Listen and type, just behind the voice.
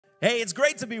Hey, it's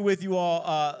great to be with you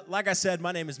all. Like I said,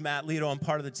 my name is Matt Litow. I'm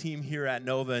part of the team here at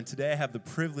Nova, and today I have the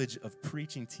privilege of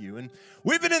preaching to you. And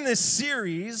we've been in this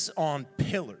series on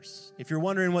pillars. If you're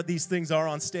wondering what these things are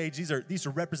on stage, these are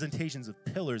representations of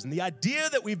pillars. And the idea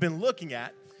that we've been looking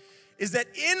at is that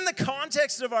in the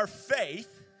context of our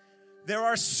faith, there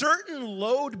are certain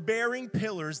load-bearing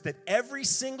pillars that every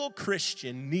single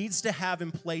Christian needs to have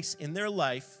in place in their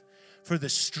life for the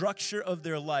structure of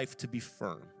their life to be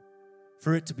firm,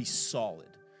 for it to be solid,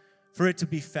 for it to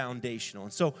be foundational.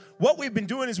 And so what we've been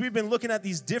doing is we've been looking at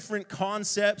these different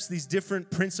concepts, these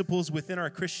different principles within our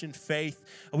Christian faith.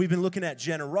 We've been looking at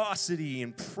generosity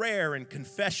and prayer and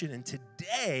confession. And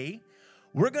today,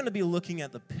 we're going to be looking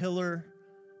at the pillar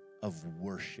of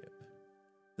worship.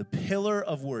 The pillar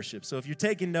of worship. So if you're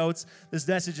taking notes, this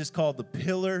message is called the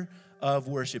pillar of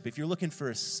worship. If you're looking for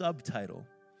a subtitle,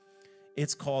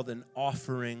 it's called an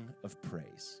offering of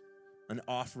praise. An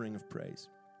offering of praise.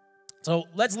 So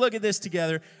let's look at this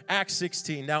together, Acts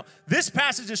 16. Now, this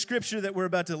passage of scripture that we're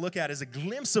about to look at is a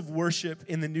glimpse of worship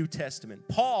in the New Testament.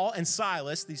 Paul and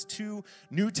Silas, these two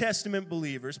New Testament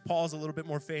believers, Paul's a little bit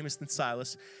more famous than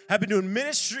Silas, have been doing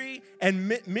ministry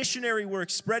and missionary work,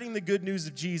 spreading the good news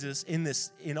of Jesus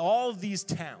in all of these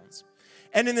towns.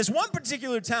 And in this one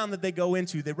particular town that they go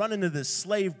into, they run into this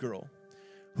slave girl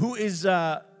who is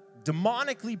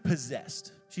demonically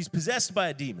possessed. She's possessed by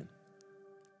a demon.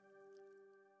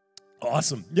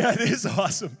 Awesome. Yeah, it is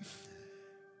awesome.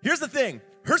 Here's the thing.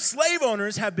 Her slave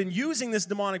owners have been using this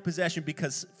demonic possession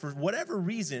because for whatever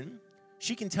reason,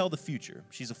 she can tell the future.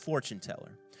 She's a fortune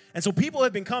teller. And so people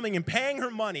have been coming and paying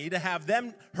her money to have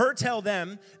her tell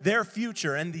them their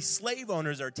future. And these slave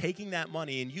owners are taking that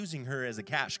money and using her as a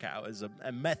cash cow, as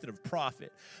a method of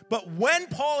profit. But when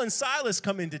Paul and Silas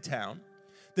come into town,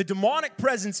 the demonic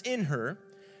presence in her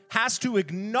has to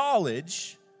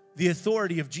acknowledge the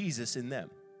authority of Jesus in them.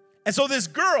 And so this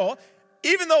girl,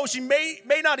 even though she may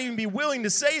not even be willing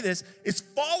to say this, is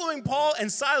following Paul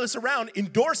and Silas around,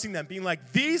 endorsing them, being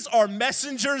like, these are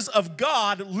messengers of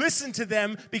God. Listen to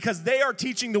them because they are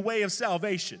teaching the way of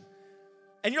salvation.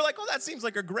 And you're like, oh, that seems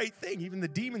like a great thing. Even the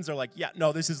demons are like, yeah,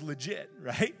 no, this is legit,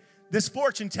 right? This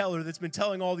fortune teller that's been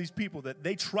telling all these people that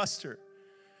they trust her.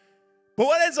 But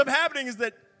what ends up happening is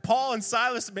that Paul and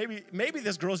Silas, maybe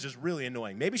this girl's just really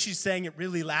annoying. Maybe she's saying it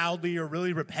really loudly or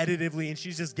really repetitively, and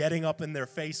she's just getting up in their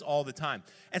face all the time.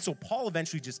 And so Paul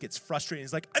eventually just gets frustrated.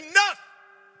 He's like, enough!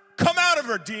 Come out of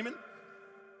her, demon!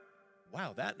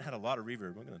 Wow, that had a lot of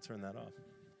reverb. I'm going to turn that off.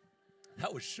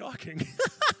 That was shocking.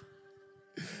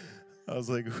 I was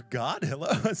like, God,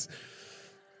 hello?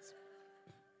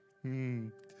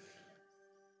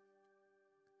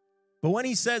 But when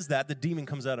he says that, the demon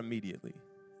comes out immediately.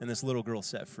 And this little girl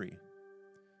set free.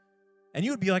 And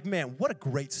you would be like, man, what a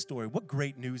great story. What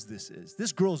great news this is.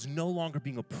 This girl is no longer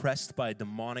being oppressed by a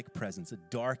demonic presence, a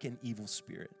dark and evil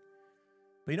spirit.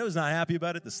 But you know who's not happy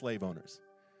about it? The slave owners.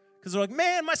 Because they're like,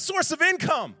 man, my source of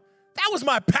income. That was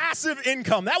my passive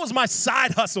income. That was my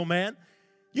side hustle, man.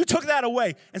 You took that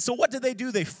away. And so what did they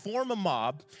do? They form a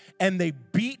mob, and they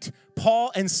beat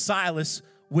Paul and Silas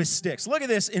with sticks. Look at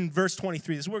this in verse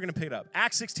 23. This is where we're going to pick it up.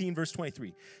 Acts 16, verse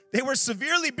 23. They were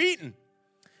severely beaten,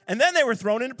 and then they were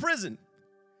thrown into prison.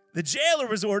 The jailer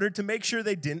was ordered to make sure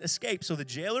they didn't escape. So the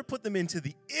jailer put them into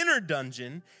the inner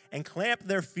dungeon and clamped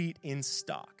their feet in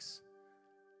stocks.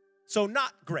 So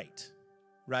not great,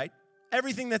 right?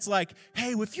 Everything that's like,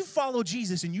 hey, if you follow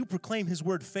Jesus and you proclaim his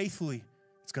word faithfully,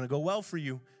 it's going to go well for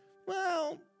you.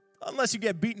 Well, unless you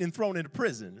get beaten and thrown into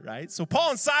prison, right? So Paul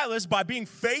and Silas, by being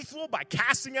faithful, by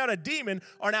casting out a demon,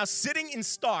 are now sitting in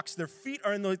stocks. Their feet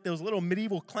are in those little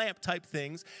medieval clamp type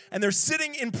things, and they're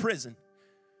sitting in prison.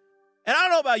 And I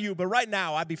don't know about you, but right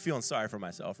now, I'd be feeling sorry for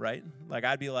myself, right?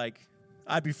 I'd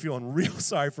be feeling real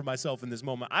sorry for myself in this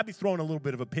moment. I'd be throwing a little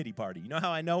bit of a pity party. You know how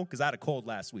I know? Because I had a cold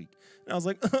last week. And I was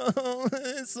like, oh,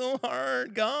 it's so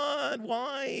hard. God,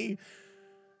 why?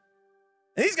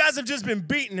 And these guys have just been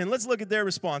beaten, and let's look at their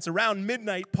response. Around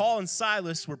midnight, Paul and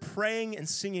Silas were praying and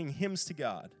singing hymns to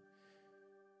God,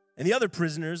 and the other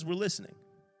prisoners were listening.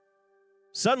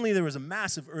 Suddenly, there was a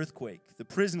massive earthquake. The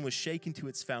prison was shaken to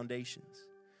its foundations.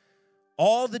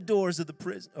 All the doors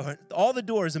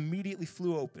immediately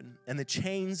flew open, and the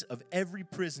chains of every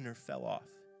prisoner fell off.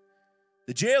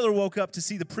 The jailer woke up to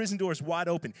see the prison doors wide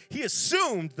open. He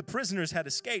assumed the prisoners had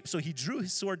escaped, so he drew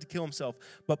his sword to kill himself.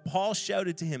 But Paul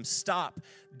shouted to him, "Stop,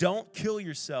 don't kill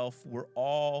yourself, we're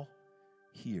all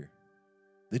here."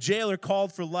 The jailer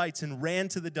called for lights and ran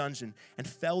to the dungeon and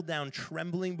fell down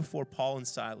trembling before Paul and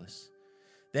Silas.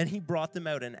 Then he brought them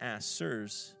out and asked,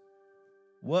 "Sirs,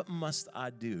 what must I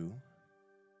do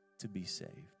to be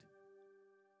saved?"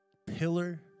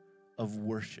 Pillar of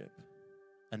worship,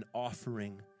 an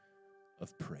offering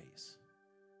of praise.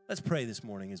 Let's pray this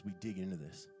morning as we dig into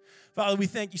this. Father, we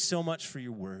thank you so much for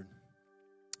your word.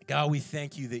 God, we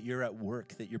thank you that you're at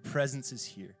work, that your presence is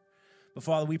here. But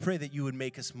Father, we pray that you would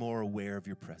make us more aware of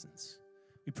your presence.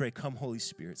 We pray, come Holy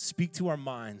Spirit, speak to our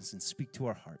minds and speak to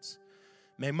our hearts.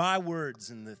 May my words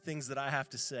and the things that I have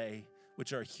to say,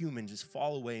 which are human, just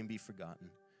fall away and be forgotten.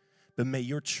 But may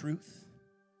your truth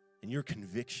and your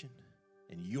conviction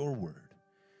and your word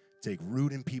take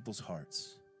root in people's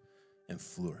hearts and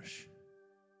flourish.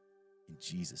 In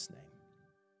Jesus'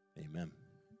 name, amen.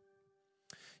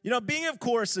 You know, being, of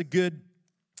course, a good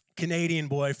Canadian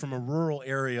boy from a rural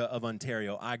area of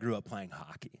Ontario, I grew up playing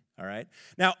hockey, all right?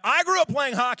 Now, I grew up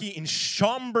playing hockey in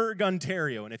Schaumburg,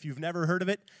 Ontario, and if you've never heard of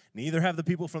it, neither have the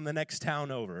people from the next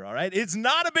town over, all right? It's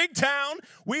not a big town.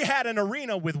 We had an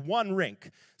arena with one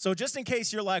rink. So just in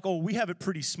case you're like, oh, we have it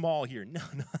pretty small here.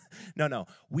 No.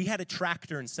 We had a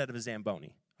tractor instead of a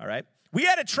Zamboni, all right? We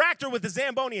had a tractor with a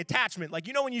Zamboni attachment. Like,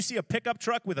 you know when you see a pickup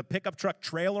truck with a pickup truck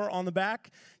trailer on the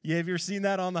back? You have you ever seen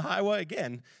that on the highway?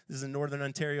 Again, this is a Northern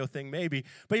Ontario thing maybe.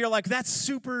 But you're like, that's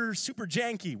super, super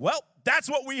janky. Well, that's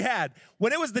what we had.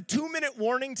 When it was the 2-minute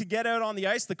warning to get out on the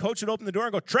ice, the coach would open the door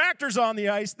and go, tractor's on the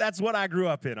ice. That's what I grew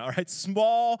up in, all right?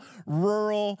 Small,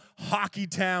 rural, hockey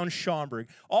town, Schaumburg.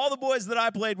 All the boys that I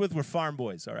played with were farm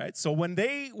boys, all right? So when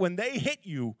they hit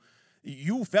you,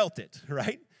 you felt it,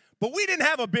 right? But we didn't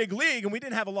have a big league, and we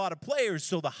didn't have a lot of players,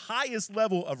 so the highest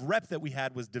level of rep that we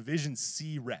had was Division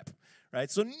C rep, right?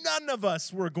 So none of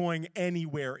us were going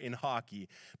anywhere in hockey.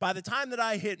 By the time that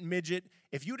I hit midget,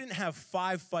 if you didn't have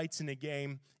 5 fights in a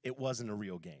game, it wasn't a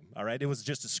real game, all right? It was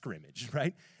just a scrimmage,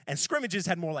 right? And scrimmages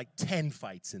had more like 10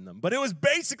 fights in them. But it was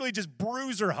basically just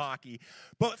bruiser hockey.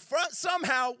 But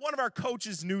somehow, one of our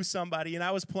coaches knew somebody, and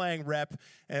I was playing rep,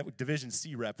 Division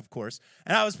C rep, of course,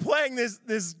 and I was playing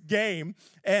this game,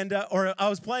 or I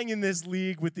was playing in this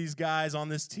league with these guys on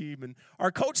this team, and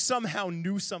our coach somehow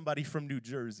knew somebody from New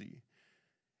Jersey.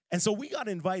 And so we got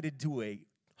invited to a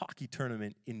hockey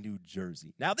tournament in New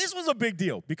Jersey. Now, this was a big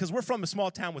deal because we're from a small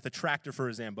town with a tractor for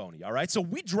a Zamboni, all right? So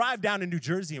we drive down to New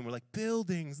Jersey, and we're like,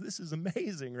 buildings, this is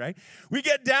amazing, right? We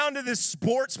get down to this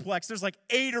sportsplex. There's like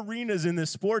 8 arenas in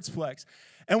this sportsplex.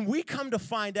 And we come to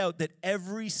find out that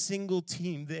every single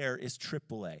team there is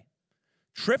AAA.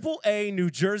 AAA New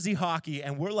Jersey hockey,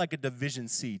 and we're like a Division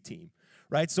C team.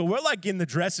 Right? So we're like in the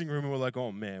dressing room, and we're like,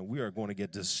 oh, man, we are going to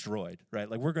get destroyed, right?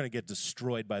 Like, we're going to get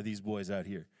destroyed by these boys out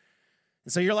here.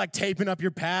 And so you're like taping up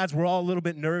your pads. We're all a little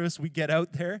bit nervous. We get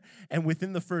out there, and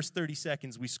within the first 30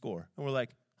 seconds, we score. And we're like,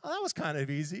 oh, that was kind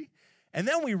of easy. And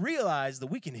then we realize that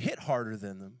we can hit harder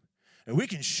than them, and we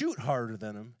can shoot harder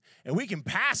than them, and we can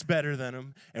pass better than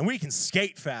them, and we can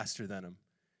skate faster than them.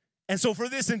 And so for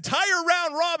this entire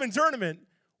round-robin tournament,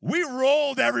 we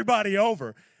rolled everybody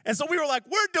over. And so we were like,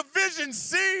 we're Division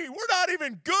C. We're not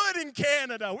even good in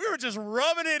Canada. We were just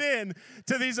rubbing it in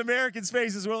to these Americans'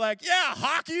 faces. We're like, yeah,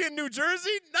 hockey in New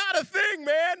Jersey? Not a thing,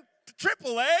 man.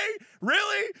 AAA?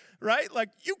 Really? Right? Like,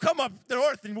 you come up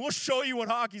north and we'll show you what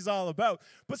hockey's all about.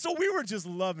 But so we were just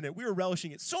loving it. We were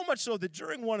relishing it. So much so that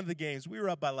during one of the games, we were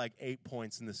up by like 8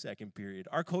 points in the second period.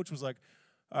 Our coach was like,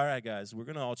 all right, guys, we're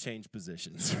going to all change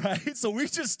positions, right? So we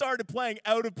just started playing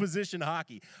out-of-position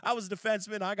hockey. I was a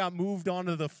defenseman. I got moved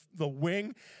onto the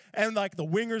wing, and, like, the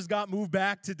wingers got moved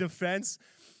back to defense.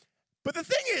 But the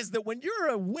thing is that when you're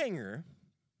a winger,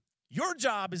 your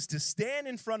job is to stand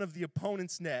in front of the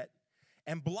opponent's net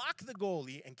and block the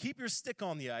goalie and keep your stick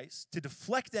on the ice to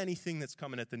deflect anything that's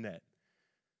coming at the net.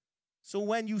 So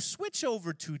when you switch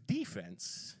over to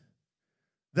defense,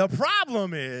 the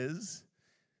problem is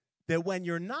that when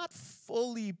you're not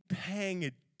fully paying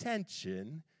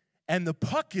attention and the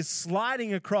puck is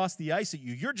sliding across the ice at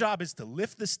you, your job is to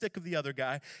lift the stick of the other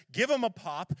guy, give him a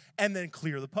pop, and then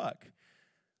clear the puck.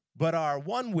 But our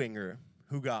one winger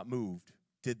who got moved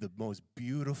did the most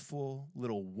beautiful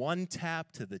little one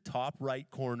tap to the top right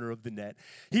corner of the net.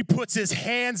 He puts his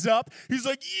hands up. He's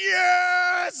like,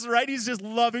 yes, right? He's just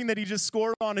loving that he just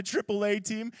scored on a AAA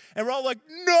team. And we're all like,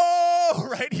 no,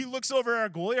 right? He looks over at our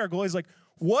goalie. Our goalie's like,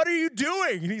 what are you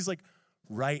doing? And he's like,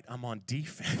 right, I'm on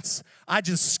defense. I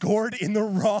just scored in the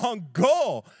wrong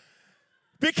goal.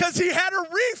 Because he had a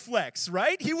reflex,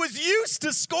 right? He was used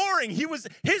to scoring.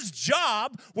 His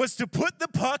job was to put the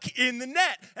puck in the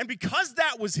net. And because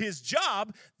that was his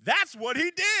job, that's what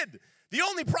he did. The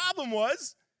only problem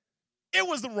was it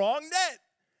was the wrong net.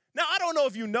 Now, I don't know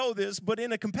if you know this, but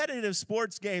in a competitive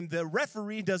sports game, the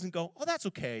referee doesn't go, oh, that's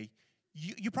okay.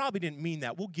 You probably didn't mean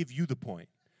that. We'll give you the point.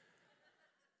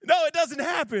 No, it doesn't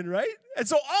happen, right? And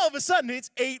so all of a sudden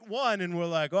it's 8-1 and we're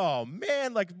like, oh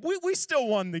man, like we still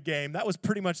won the game. That was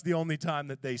pretty much the only time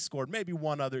that they scored, maybe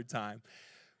one other time.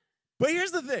 But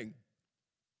here's the thing.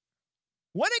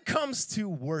 When it comes to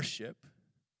worship,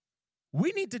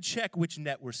 we need to check which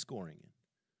net we're scoring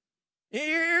in.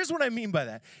 Here's what I mean by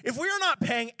that. If we are not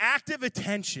paying active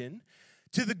attention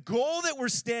to the goal that we're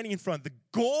standing in front, the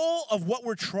goal of what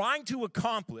we're trying to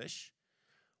accomplish,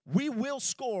 we will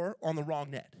score on the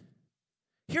wrong net.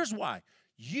 Here's why.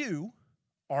 You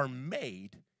are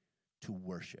made to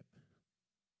worship.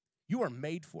 You are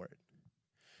made for it.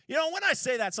 You know, when I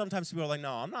say that, sometimes people are like,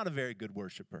 no, I'm not a very good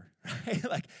worshiper. Right?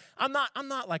 Like, I'm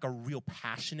not like a real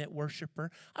passionate worshiper.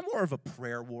 I'm more of a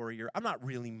prayer warrior. I'm not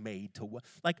really made to,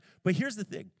 but here's the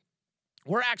thing.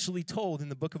 We're actually told in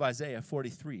the book of Isaiah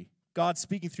 43, God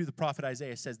speaking through the prophet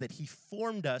Isaiah says that he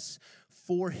formed us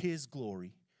for his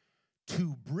glory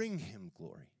to bring him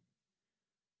glory.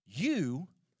 You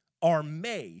are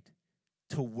made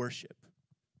to worship.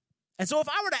 And so if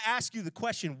I were to ask you the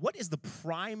question, what is the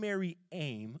primary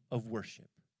aim of worship?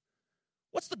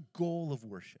 What's the goal of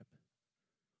worship?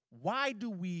 Why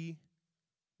do we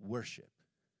worship?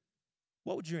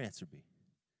 What would your answer be?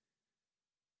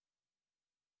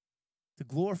 To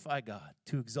glorify God,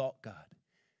 to exalt God.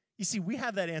 You see, we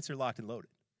have that answer locked and loaded.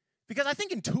 Because I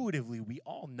think intuitively we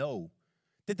all know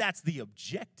that that's the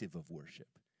objective of worship.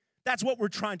 That's what we're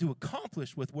trying to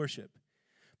accomplish with worship.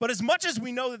 But as much as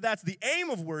we know that that's the aim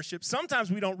of worship,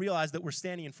 sometimes we don't realize that we're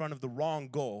standing in front of the wrong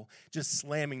goal, just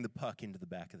slamming the puck into the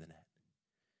back of the net.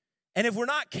 And if we're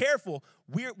not careful,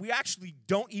 we actually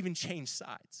don't even change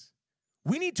sides.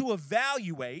 We need to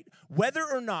evaluate whether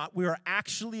or not we are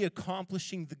actually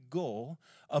accomplishing the goal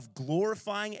of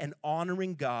glorifying and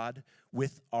honoring God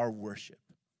with our worship.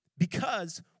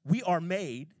 Because we are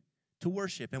made to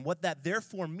worship. And what that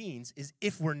therefore means is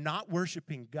if we're not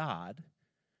worshiping God,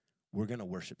 we're going to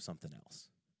worship something else.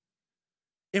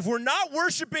 If we're not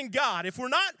worshiping God, if we're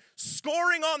not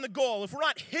scoring on the goal, if we're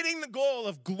not hitting the goal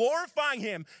of glorifying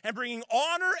him and bringing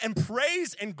honor and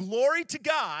praise and glory to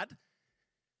God,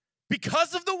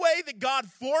 because of the way that God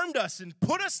formed us and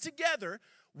put us together,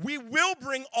 we will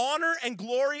bring honor and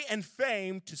glory and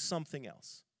fame to something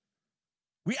else.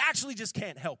 We actually just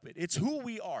can't help it. It's who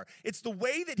we are. It's the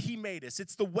way that he made us.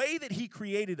 It's the way that he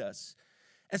created us.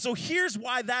 And so here's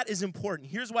why that is important.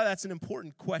 Here's why that's an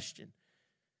important question.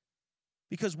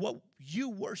 Because what you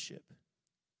worship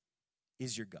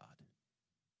is your God.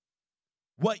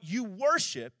 What you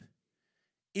worship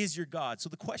is your God. So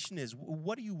the question is,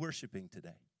 what are you worshiping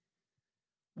today?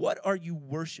 What are you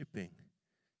worshiping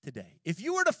today? If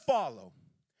you were to follow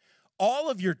all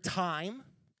of your time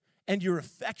and your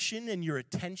affection and your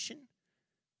attention,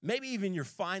 maybe even your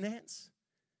finance,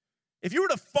 if you were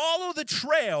to follow the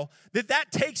trail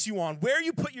that takes you on, where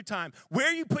you put your time,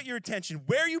 where you put your attention,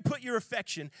 where you put your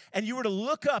affection, and you were to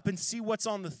look up and see what's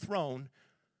on the throne,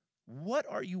 what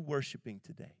are you worshiping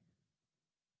today?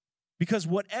 Because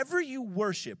whatever you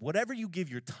worship, whatever you give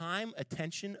your time,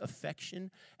 attention, affection,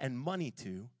 and money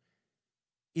to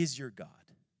is your God.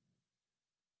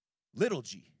 Little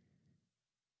g.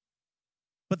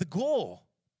 But the goal,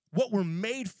 what we're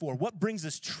made for, what brings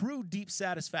us true deep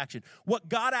satisfaction, what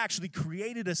God actually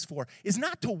created us for, is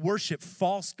not to worship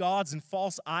false gods and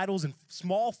false idols and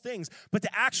small things, but to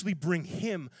actually bring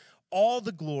him all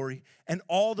the glory and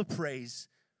all the praise.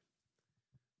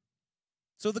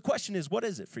 So the question is, what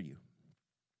is it for you?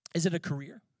 Is it a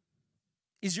career?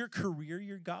 Is your career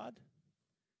your God?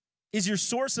 Is your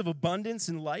source of abundance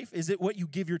in life? Is it what you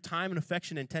give your time and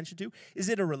affection and attention to? Is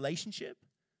it a relationship?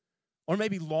 Or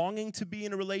maybe longing to be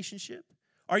in a relationship?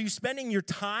 Are you spending your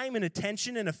time and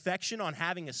attention and affection on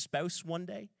having a spouse one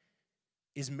day?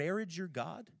 Is marriage your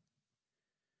God?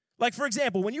 Like, for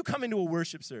example, when you come into a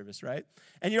worship service, right?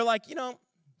 And you're like,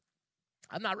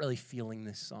 I'm not really feeling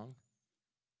this song.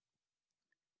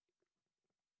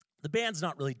 The band's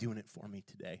not really doing it for me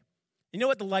today. You know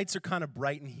what? The lights are kind of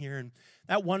bright in here, and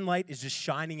that one light is just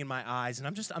shining in my eyes, and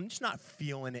I'm just not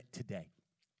feeling it today.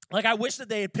 Like, I wish that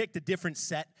they had picked a different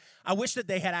set. I wish that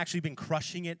they had actually been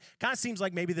crushing it. Kind of seems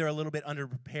like maybe they're a little bit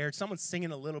underprepared. Someone's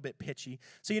singing a little bit pitchy.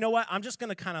 So you know what? I'm just going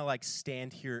to kind of like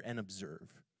stand here and observe,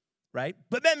 right?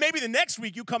 But then maybe the next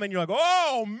week you come in and you're like,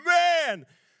 oh, man,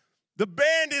 the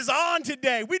band is on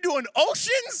today. We're doing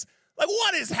Oceans? Like,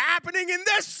 what is happening in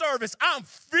this service? I'm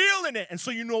feeling it. And so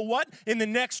you know what? In the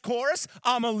next chorus,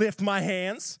 I'm going to lift my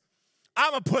hands.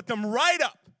 I'm going to put them right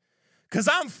up because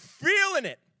I'm feeling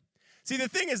it. See, the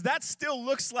thing is, that still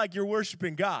looks like you're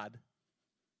worshiping God.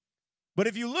 But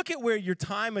if you look at where your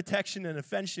time, attention, and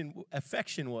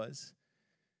affection was,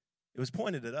 it was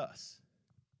pointed at us.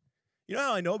 You know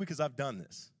how I know? Because I've done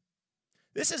this.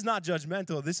 This is not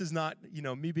judgmental. This is not,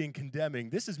 me being condemning.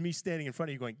 This is me standing in front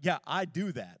of you going, yeah, I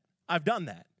do that. I've done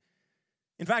that.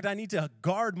 In fact, I need to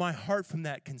guard my heart from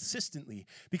that consistently,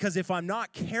 because if I'm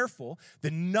not careful,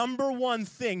 the number one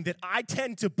thing that I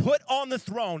tend to put on the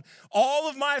throne, all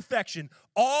of my affection,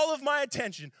 all of my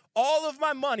attention, all of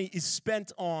my money is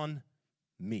spent on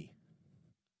me.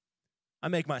 I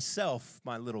make myself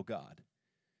my little God.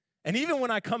 And even when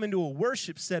I come into a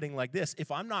worship setting like this, if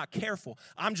I'm not careful,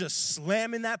 I'm just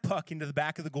slamming that puck into the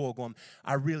back of the goal going,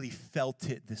 I really felt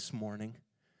it this morning.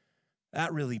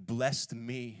 That really blessed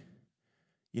me.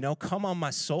 Come on, my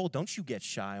soul, don't you get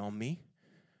shy on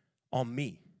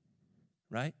me,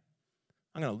 right?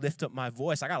 I'm going to lift up my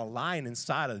voice. I got a lion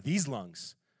inside of these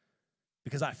lungs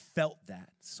because I felt that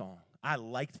song. I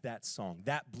liked that song.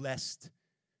 That blessed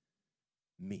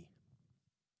me.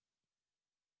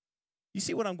 You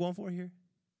see what I'm going for here?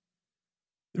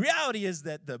 The reality is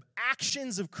that the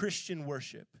actions of Christian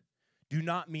worship do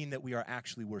not mean that we are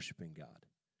actually worshiping God.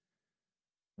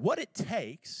 What it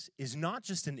takes is not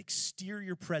just an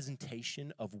exterior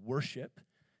presentation of worship,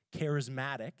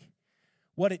 charismatic.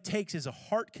 What it takes is a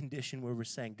heart condition where we're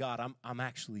saying, God, I'm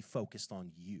actually focused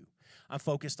on you. I'm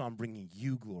focused on bringing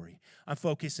you glory. I'm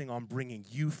focusing on bringing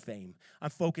you fame. I'm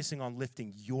focusing on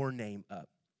lifting your name up.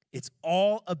 It's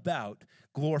all about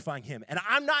glorifying him. And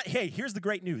here's the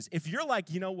great news. If you're like,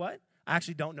 you know what? I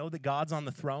actually don't know that God's on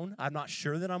the throne. I'm not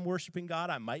sure that I'm worshiping God.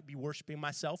 I might be worshiping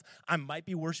myself. I might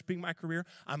be worshiping my career.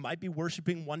 I might be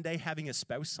worshiping one day having a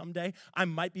spouse someday. I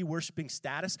might be worshiping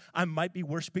status. I might be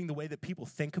worshiping the way that people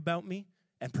think about me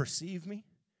and perceive me.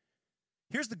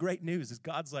 Here's the great news is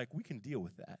God's like, we can deal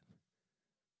with that.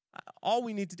 All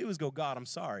we need to do is go, God, I'm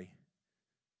sorry.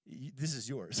 This is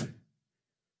yours.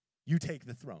 You take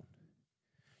the throne.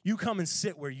 You come and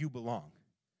sit where you belong.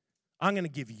 I'm going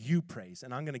to give you praise,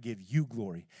 and I'm going to give you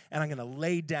glory, and I'm going to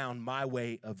lay down my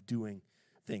way of doing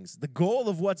things. The goal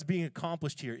of what's being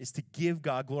accomplished here is to give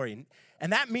God glory.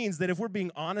 And that means that if we're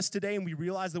being honest today and we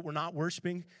realize that we're not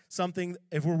worshiping something,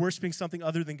 if we're worshiping something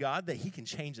other than God, that he can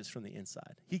change us from the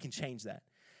inside. He can change that.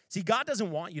 See, God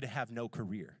doesn't want you to have no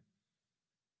career.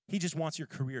 He just wants your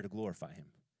career to glorify him.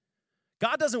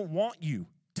 God doesn't want you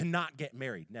to not get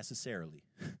married necessarily.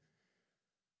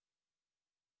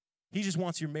 He just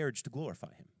wants your marriage to glorify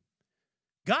him.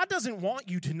 God doesn't want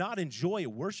you to not enjoy a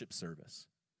worship service.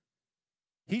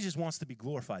 He just wants to be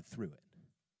glorified through it.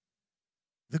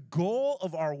 The goal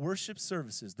of our worship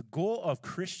services, the goal of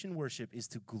Christian worship is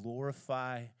to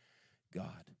glorify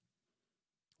God.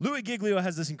 Louis Giglio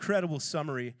has this incredible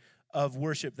summary of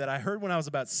worship that I heard when I was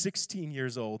about 16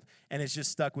 years old, and it's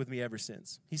just stuck with me ever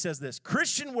since. He says this: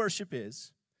 Christian worship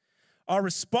is our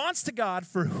response to God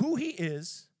for who he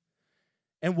is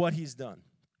and what he's done.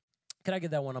 Can I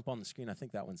get that one up on the screen? I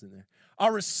think that one's in there.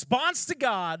 Our response to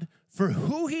God for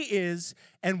who he is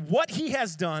and what he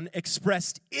has done,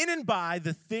 expressed in and by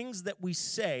the things that we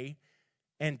say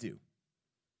and do.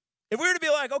 If we were to be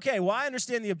like, okay, well, I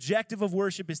understand the objective of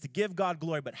worship is to give God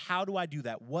glory, but how do I do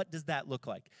that? What does that look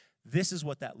like? This is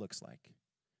what that looks like.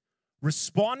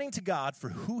 Responding to God for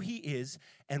who he is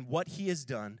and what he has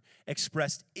done,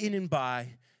 expressed in and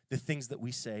by the things that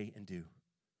we say and do.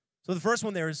 So the first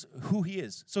one there is who he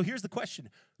is. So here's the question.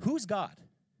 Who's God?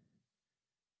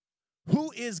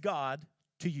 Who is God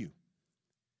to you?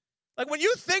 Like when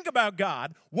you think about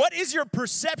God, what is your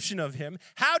perception of him?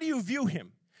 How do you view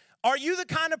him? Are you the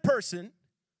kind of person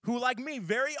who, like me,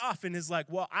 very often is like,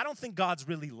 well, I don't think God's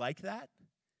really like that,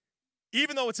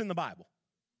 even though it's in the Bible?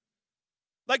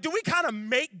 Like, do we kind of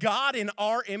make God in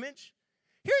our image?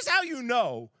 Here's how you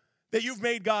know that you've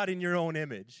made God in your own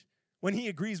image: when he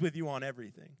agrees with you on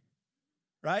everything.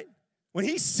 Right? When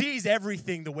he sees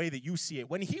everything the way that you see it.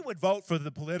 When he would vote for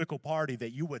the political party that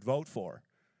you would vote for.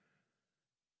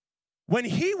 When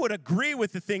he would agree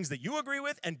with the things that you agree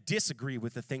with and disagree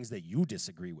with the things that you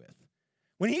disagree with.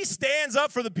 When he stands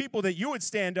up for the people that you would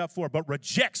stand up for but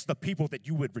rejects the people that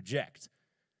you would reject.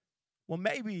 Well,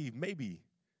 maybe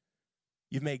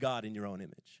you've made God in your own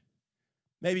image.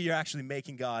 Maybe you're actually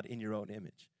making God in your own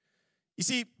image. You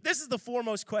see, this is the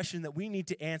foremost question that we need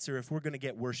to answer if we're going to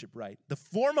get worship right. The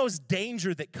foremost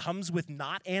danger that comes with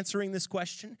not answering this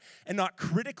question and not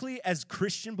critically as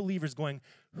Christian believers going,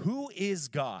 who is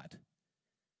God?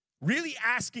 Really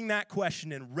asking that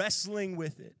question and wrestling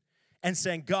with it and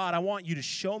saying, God, I want you to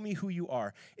show me who you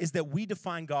are, is that we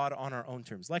define God on our own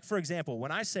terms. Like, for example,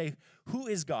 when I say, who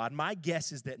is God? My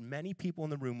guess is that many people in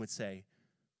the room would say,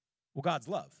 well, God's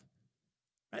love.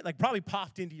 Right? Like probably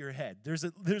popped into your head. There's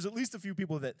at least a few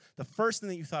people that the first thing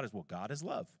that you thought is, well, God is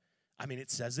love. I mean, it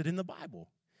says it in the Bible.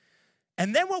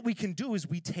 And then what we can do is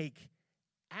we take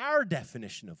our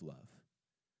definition of love,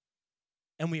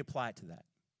 and we apply it to that.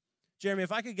 Jeremy,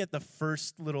 if I could get the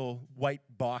first little white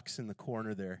box in the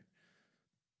corner there.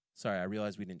 Sorry, I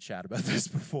realized we didn't chat about this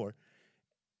before.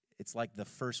 It's like the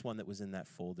first one that was in that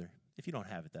folder. If you don't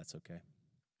have it, that's okay.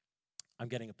 I'm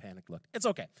getting a panicked look. It's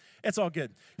okay. It's all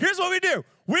good. Here's what we do.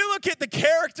 We look at the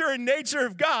character and nature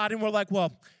of God, and we're like,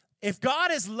 well, if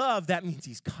God is love, that means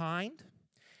he's kind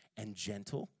and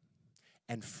gentle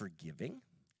and forgiving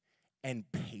and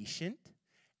patient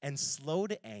and slow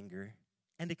to anger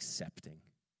and accepting.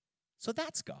 So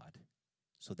that's God.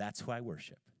 So that's who I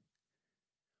worship.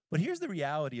 But here's the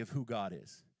reality of who God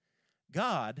is.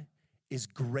 God is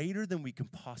greater than we can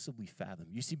possibly fathom.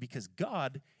 You see, because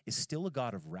God is still a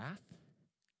God of wrath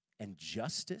and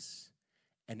justice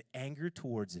and anger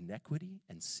towards iniquity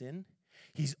and sin.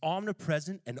 He's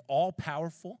omnipresent and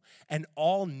all-powerful and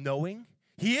all-knowing.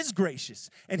 He is gracious,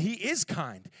 and he is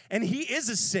kind, and he is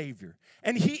a savior,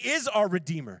 and he is our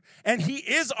redeemer, and he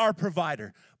is our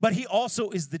provider, but he also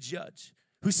is the judge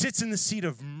who sits in the seat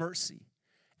of mercy.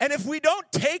 And if we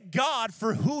don't take God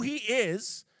for who he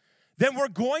is, then we're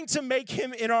going to make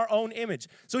him in our own image.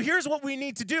 So here's what we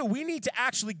need to do. We need to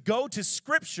actually go to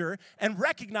Scripture and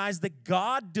recognize that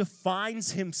God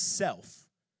defines himself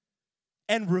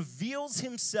and reveals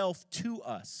himself to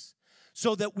us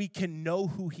so that we can know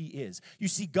who he is. You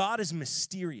see, God is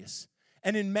mysterious,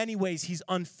 and in many ways, he's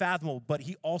unfathomable, but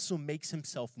he also makes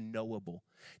himself knowable.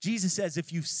 Jesus says,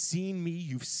 if you've seen me,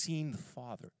 you've seen the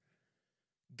Father.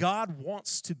 God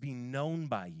wants to be known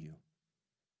by you.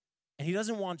 And he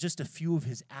doesn't want just a few of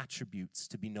his attributes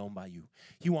to be known by you.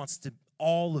 He wants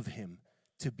all of him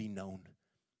to be known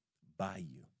by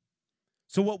you.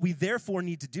 So what we therefore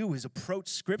need to do is approach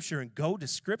Scripture and go to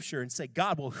Scripture and say,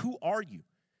 God, well, who are you?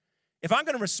 If I'm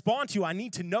going to respond to you, I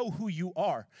need to know who you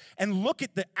are and look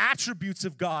at the attributes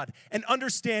of God and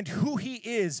understand who he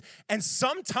is. And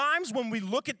sometimes when we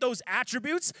look at those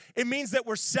attributes, it means that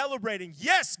we're celebrating,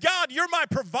 yes, God, you're my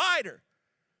provider.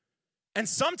 And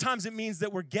sometimes it means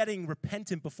that we're getting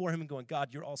repentant before him and going, God,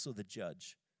 you're also the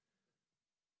judge.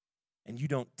 And you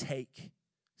don't take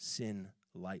sin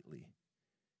lightly.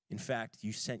 In fact,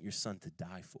 you sent your son to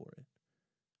die for it.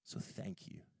 So thank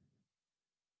you.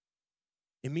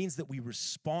 It means that we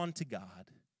respond to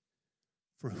God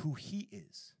for who he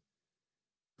is.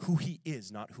 Who he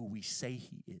is, not who we say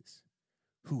he is.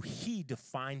 Who he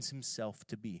defines himself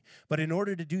to be. But in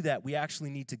order to do that, we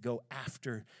actually need to go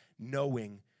after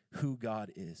knowing who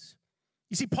God is.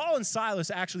 You see, Paul and Silas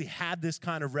actually had this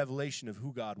kind of revelation of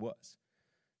who God was.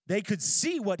 They could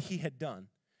see what he had done,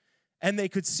 and they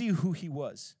could see who he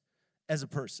was as a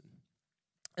person.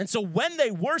 And so when they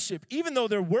worship, even though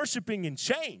they're worshiping in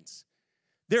chains,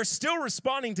 they're still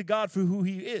responding to God for who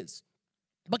he is.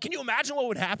 But can you imagine what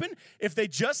would happen if they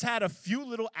just had a few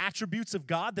little attributes of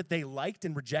God that they liked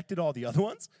and rejected all the other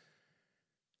ones?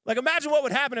 Like, imagine what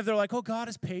would happen if they're like, oh, God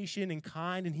is patient and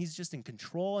kind, and he's just in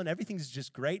control, and everything's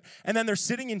just great. And then they're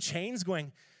sitting in chains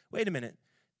going, wait a minute,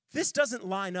 this doesn't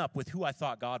line up with who I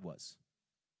thought God was.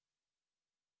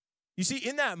 You see,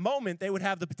 in that moment, they would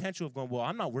have the potential of going, well,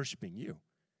 I'm not worshiping you.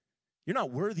 You're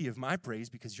not worthy of my praise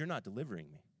because you're not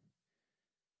delivering me.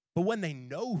 But when they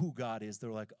know who God is,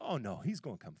 they're like, oh, no, he's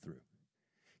going to come through.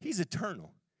 He's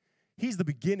eternal. He's the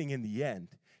beginning and the end.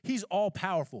 He's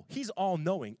all-powerful. He's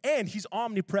all-knowing. And he's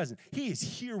omnipresent. He is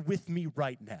here with me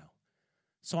right now.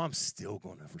 So I'm still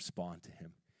going to respond to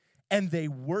him. And they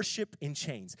worship in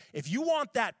chains. If you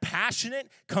want that passionate,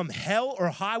 come hell or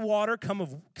high water,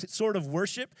 sort of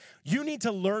worship, you need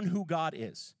to learn who God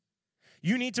is.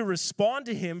 You need to respond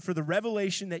to him for the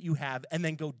revelation that you have and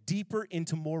then go deeper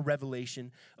into more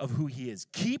revelation of who he is.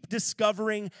 Keep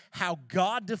discovering how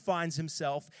God defines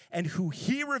himself and who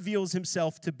he reveals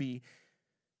himself to be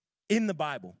in the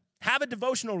Bible. Have a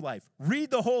devotional life.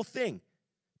 Read the whole thing.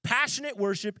 Passionate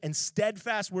worship and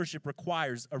steadfast worship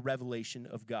requires a revelation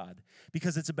of God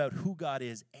because it's about who God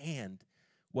is and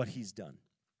what he's done.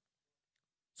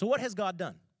 So what has God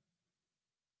done?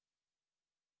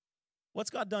 What's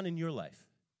God done in your life?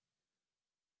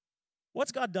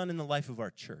 What's God done in the life of our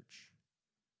church?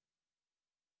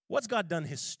 What's God done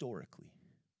historically?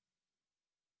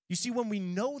 You see, when we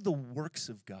know the works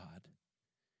of God,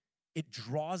 it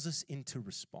draws us into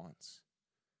response.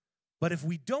 But if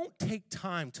we don't take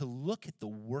time to look at the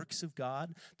works of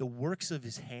God, the works of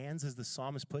his hands, as the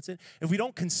psalmist puts it, if we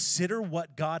don't consider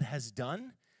what God has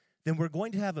done, then we're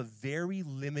going to have a very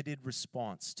limited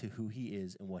response to who he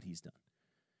is and what he's done.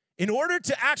 In order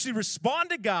to actually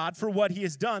respond to God for what he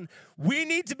has done, we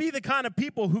need to be the kind of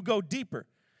people who go deeper.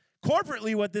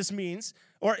 Corporately, what this means,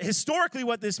 or historically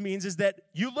what this means, is that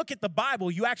you look at the Bible,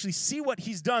 you actually see what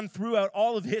he's done throughout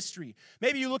all of history.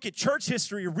 Maybe you look at church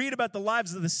history or read about the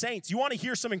lives of the saints. You want to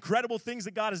hear some incredible things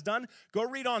that God has done? Go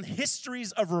read on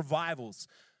histories of revivals,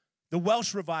 the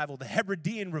Welsh revival, the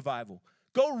Hebridean revival.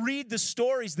 Go read the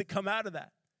stories that come out of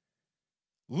that.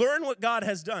 Learn what God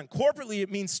has done. Corporately, it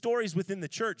means stories within the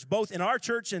church, both in our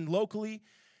church and locally,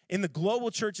 in the global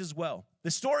church as well.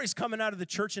 The stories coming out of the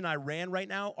church in Iran right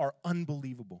now are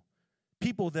unbelievable.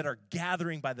 People that are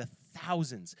gathering by the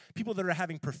thousands. People that are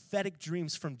having prophetic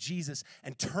dreams from Jesus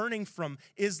and turning from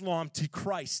Islam to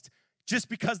Christ just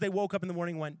because they woke up in the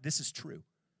morning and went, this is true.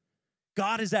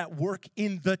 God is at work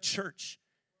in the church.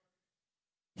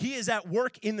 He is at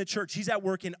work in the church. He's at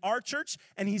work in our church,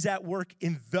 and he's at work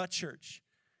in the church.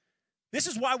 This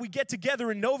is why we get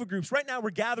together in Nova groups. Right now,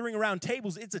 we're gathering around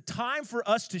tables. It's a time for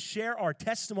us to share our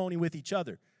testimony with each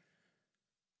other.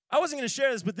 I wasn't going to share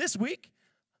this, but this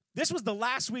was the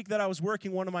last week that I was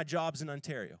working one of my jobs in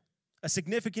Ontario, a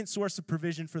significant source of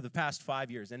provision for the past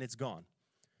 5 years, and it's gone.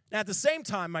 Now, at the same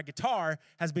time, my guitar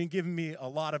has been giving me a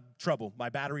lot of trouble. My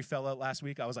battery fell out last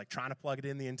week. I was trying to plug it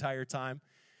in the entire time.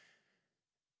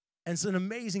 And so an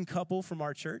amazing couple from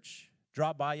our church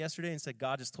dropped by yesterday and said,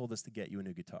 God just told us to get you a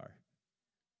new guitar.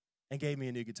 And gave me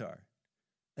a new guitar.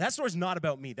 And that story's not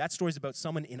about me. That story's about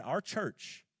someone in our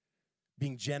church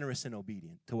being generous and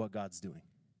obedient to what God's doing.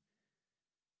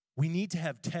 We need to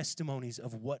have testimonies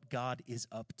of what God is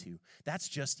up to. That's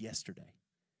just yesterday.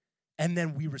 And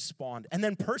then we respond. And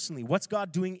then personally, what's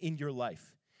God doing in your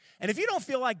life? And if you don't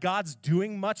feel like God's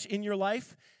doing much in your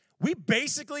life, we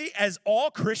basically, as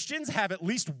all Christians, have at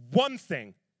least one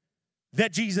thing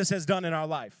that Jesus has done in our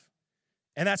life.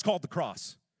 And that's called the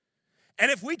cross. And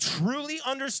if we truly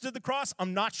understood the cross,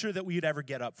 I'm not sure that we'd ever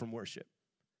get up from worship.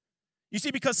 You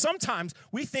see, because sometimes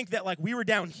we think that we were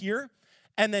down here,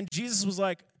 and then Jesus was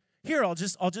like, here, I'll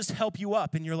just help you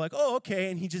up. And you're like, oh, okay,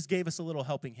 and he just gave us a little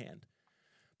helping hand.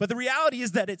 But the reality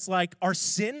is that it's our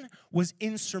sin was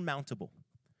insurmountable.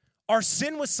 Our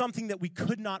sin was something that we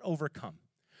could not overcome.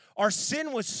 Our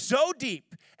sin was so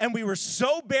deep, and we were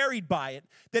so buried by it,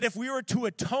 that if we were to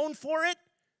atone for it,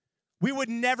 we would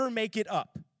never make it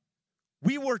up.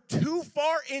 We were too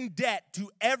far in debt to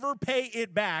ever pay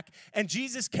it back, and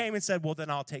Jesus came and said, well,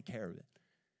 then I'll take care of it.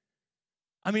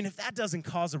 I mean, if that doesn't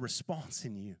cause a response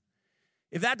in you,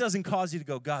 if that doesn't cause you to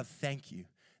go, God, thank you,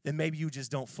 then maybe you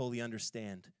just don't fully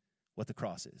understand what the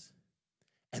cross is.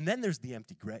 And then there's the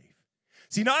empty grave.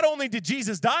 See, not only did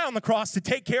Jesus die on the cross to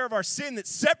take care of our sin that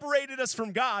separated us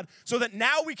from God so that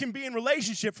now we can be in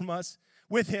relationship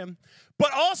with him,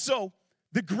 but also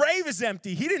the grave is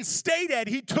empty. He didn't stay dead.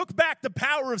 He took back the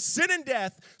power of sin and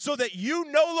death so that you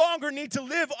no longer need to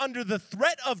live under the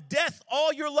threat of death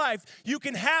all your life. You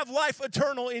can have life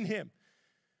eternal in him.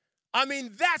 I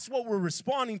mean, that's what we're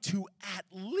responding to at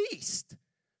least.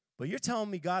 But you're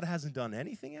telling me God hasn't done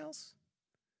anything else?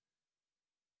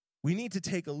 We need to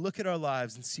take a look at our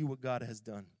lives and see what God has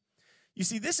done. You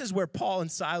see, this is where Paul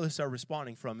and Silas are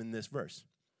responding from in this verse.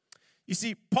 You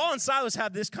see, Paul and Silas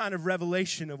had this kind of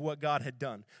revelation of what God had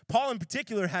done. Paul in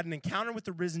particular had an encounter with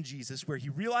the risen Jesus where he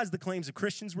realized the claims of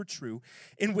Christians were true,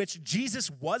 in which Jesus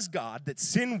was God, that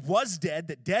sin was dead,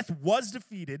 that death was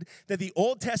defeated, that the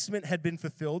Old Testament had been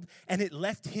fulfilled, and it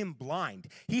left him blind.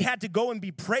 He had to go and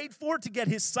be prayed for to get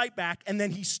his sight back, and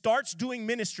then he starts doing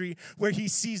ministry where he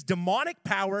sees demonic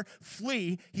power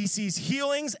flee. He sees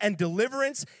healings and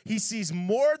deliverance. He sees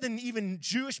more than even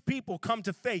Jewish people come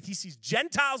to faith. He sees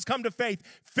Gentiles come to faith,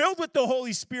 filled with the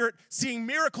Holy Spirit, seeing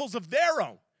miracles of their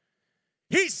own.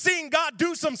 He's seeing God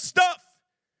do some stuff.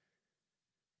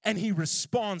 And he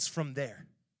responds from there.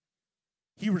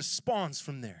 He responds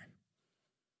from there.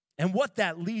 And what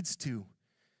that leads to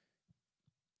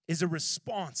is a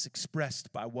response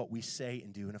expressed by what we say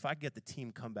and do. And if I get the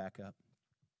team come back up.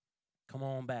 Come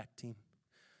on back, team.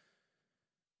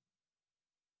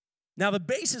 Now, the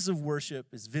basis of worship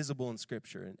is visible in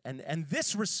Scripture. And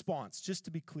this response, just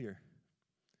to be clear,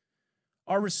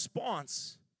 our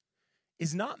response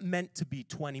is not meant to be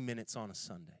 20 minutes on a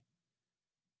Sunday.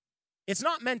 It's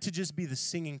not meant to just be the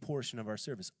singing portion of our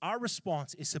service. Our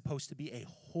response is supposed to be a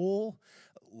whole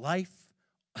life,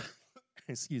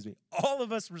 all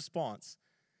of us response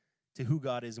to who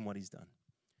God is and what he's done.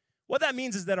 What that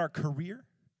means is that our career,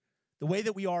 the way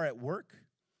that we are at work,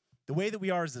 the way that we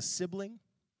are as a sibling,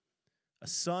 a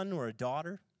son or a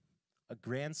daughter, a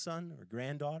grandson or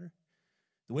granddaughter,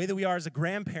 the way that we are as a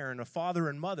grandparent, a father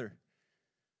and mother,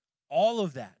 all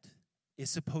of that is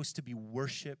supposed to be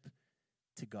worship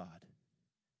to God.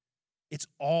 It's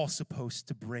all supposed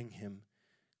to bring him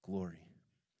glory.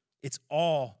 It's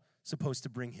all supposed to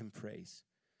bring him praise.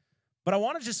 But I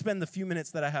want to just spend the few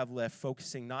minutes that I have left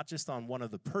focusing not just on one of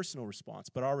the personal response,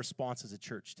 but our response as a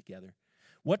church together.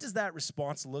 What does that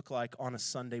response look like on a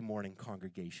Sunday morning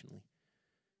congregationally?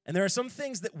 And there are some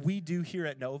things that we do here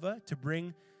at Nova to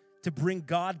bring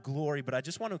God glory, but I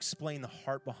just want to explain the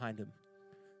heart behind them.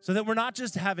 So that we're not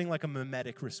just having like a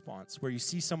mimetic response where you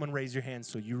see someone raise your hands,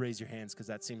 so you raise your hands because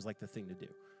that seems like the thing to do.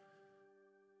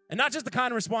 And not just the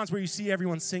kind of response where you see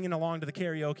everyone singing along to the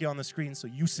karaoke on the screen, so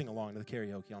you sing along to the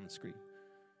karaoke on the screen.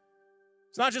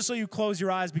 It's not just so you close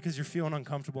your eyes because you're feeling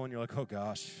uncomfortable and you're like, oh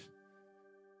gosh,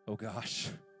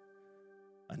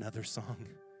 another song.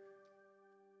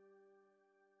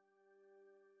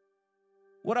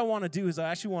 What I want to do is I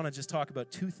actually want to just talk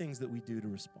about two things that we do to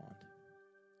respond.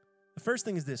 The first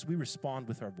thing is this: we respond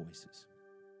with our voices.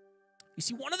 You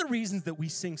see, one of the reasons that we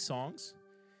sing songs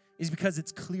is because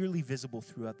it's clearly visible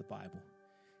throughout the Bible,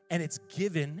 and it's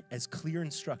given as clear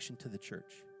instruction to the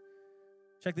church.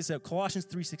 Check this out, Colossians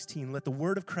 3:16, let the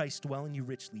word of Christ dwell in you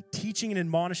richly, teaching and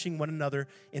admonishing one another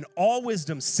in all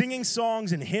wisdom, singing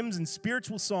songs and hymns and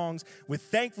spiritual songs with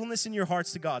thankfulness in your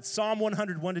hearts to God. Psalm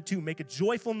 100:1-2, make a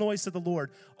joyful noise to the Lord,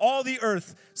 all the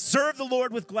earth, serve the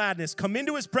Lord with gladness, come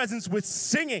into his presence with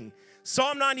singing.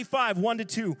 Psalm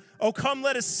 95:1-2, oh come,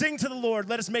 let us sing to the Lord,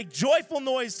 let us make joyful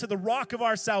noise to the rock of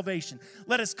our salvation.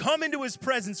 Let us come into his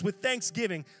presence with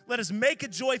thanksgiving. Let us make a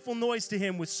joyful noise to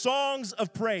him with songs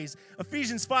of praise.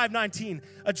 Ephesians 5:19,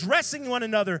 addressing one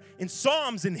another in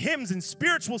psalms and hymns and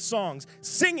spiritual songs,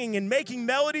 singing and making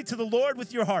melody to the Lord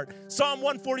with your heart. Psalm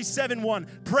 147:1,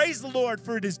 praise the Lord,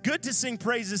 for it is good to sing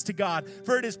praises to God,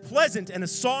 for it is pleasant, and a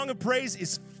song of praise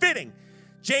is fitting.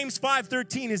 James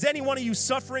 5:13, is any one of you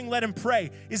suffering? Let him pray.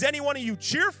 Is any one of you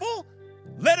cheerful?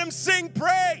 Let him sing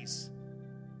praise.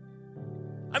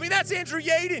 I mean, that's Andrew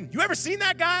Yaden. You ever seen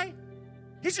that guy?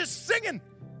 He's just singing.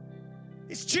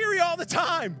 He's cheery all the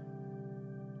time.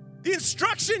 The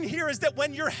instruction here is that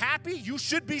when you're happy, you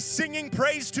should be singing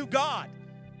praise to God.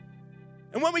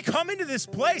 And when we come into this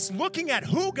place looking at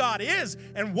who God is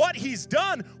and what he's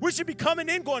done, we should be coming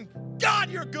in going, God,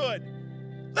 you're good.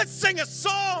 Let's sing a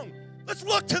song. Let's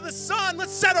look to the Son.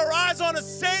 Let's set our eyes on a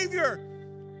Savior.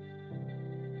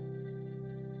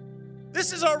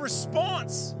 This is our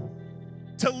response,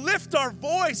 to lift our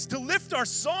voice, to lift our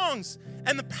songs,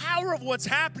 and the power of what's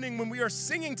happening when we are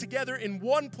singing together in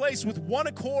one place with one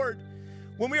accord.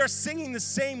 When we are singing the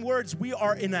same words, we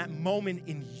are in that moment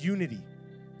in unity.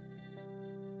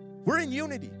 We're in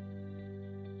unity.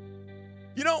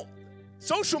 You know,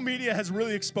 social media has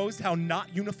really exposed how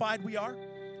not unified we are.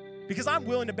 Because I'm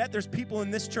willing to bet there's people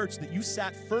in this church that you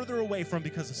sat further away from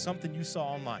because of something you saw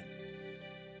online.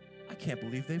 I can't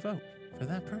believe they vote for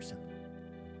that person.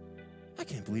 I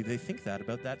can't believe they think that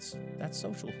about that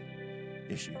social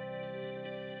issue.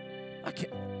 I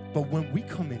can't. But when we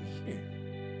come in here,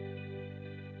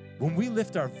 when we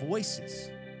lift our voices,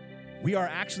 we are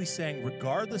actually saying,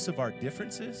 regardless of our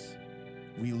differences,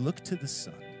 we look to the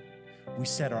Son. We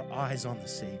set our eyes on the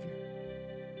Savior,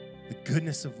 the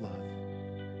goodness of love.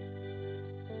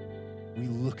 We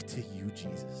look to you,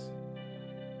 Jesus.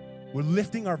 We're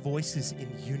lifting our voices in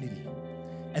unity.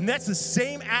 And that's the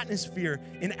same atmosphere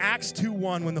in Acts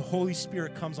 2:1 when the Holy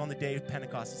Spirit comes on the day of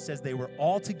Pentecost. It says they were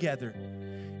all together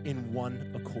in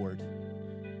one accord,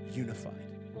 unified.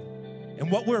 And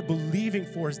what we're believing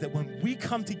for is that when we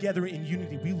come together in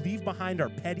unity, we leave behind our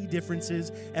petty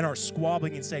differences and our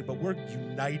squabbling and say, but we're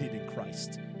united in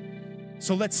Christ.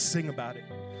 So let's sing about it.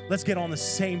 Let's get on the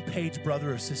same page,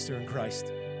 brother or sister in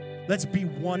Christ. Let's be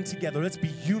one together. Let's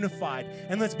be unified.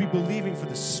 And let's be believing for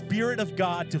the Spirit of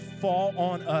God to fall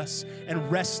on us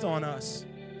and rest on us.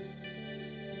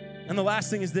 And the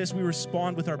last thing is this: we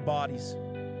respond with our bodies.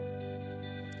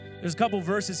 There's a couple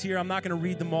verses here. I'm not going to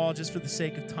read them all just for the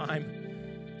sake of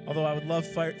time, although I would love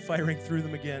firing through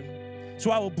them again. So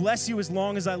I will bless you as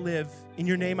long as I live. In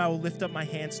your name I will lift up my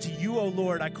hands. To you, O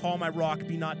Lord, I call my rock.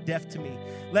 Be not deaf to me.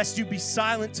 Lest you be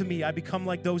silent to me, I become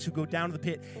like those who go down to the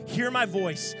pit. Hear my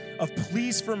voice of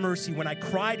pleas for mercy when I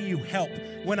cry to you, help.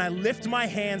 When I lift my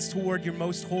hands toward your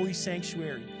most holy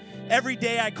sanctuary. Every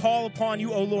day I call upon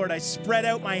you, O Lord. I spread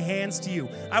out my hands to you.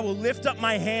 I will lift up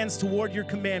my hands toward your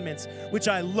commandments, which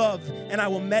I love, and I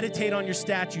will meditate on your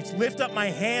statutes. Lift up my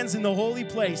hands in the holy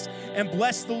place and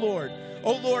bless the Lord.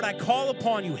 O Lord, I call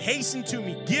upon you. Hasten to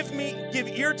me. Give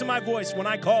ear to my voice when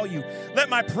I call you. Let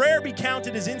my prayer be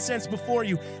counted as incense before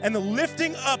you, and the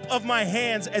lifting up of my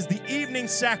hands as the evening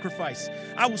sacrifice.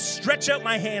 I will stretch out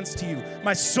my hands to you.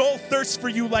 My soul thirsts for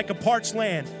you like a parched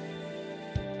land.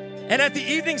 And at the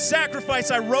evening sacrifice,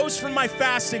 I rose from my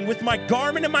fasting with my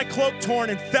garment and my cloak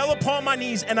torn and fell upon my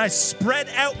knees, and I spread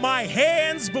out my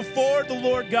hands before the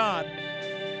Lord God.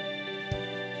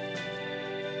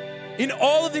 In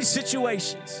all of these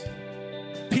situations,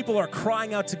 people are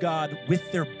crying out to God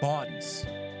with their bodies.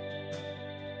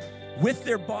 With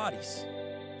their bodies.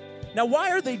 Now, why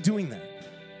are they doing that?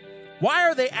 Why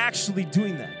are they actually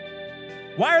doing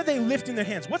that? Why are they lifting their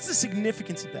hands? What's the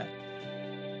significance of that?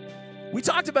 We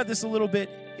talked about this a little bit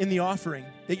in the offering,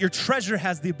 that your treasure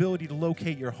has the ability to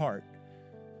locate your heart.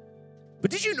 But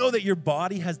did you know that your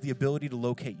body has the ability to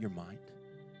locate your mind?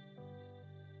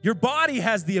 Your body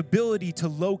has the ability to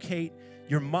locate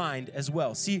your mind as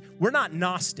well. See, we're not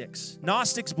Gnostics.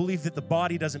 Gnostics believe that the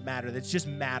body doesn't matter, that it's just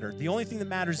matter. The only thing that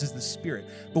matters is the spirit.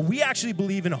 But we actually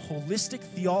believe in a holistic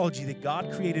theology that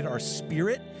God created our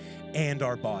spirit and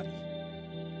our body.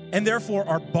 And therefore,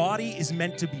 our body is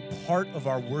meant to be part of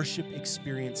our worship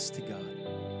experience to God.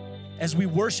 As we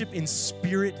worship in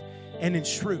spirit and in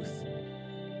truth.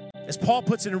 As Paul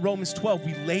puts it in Romans 12,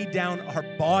 we lay down our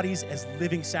bodies as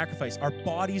living sacrifice. Our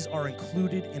bodies are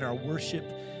included in our worship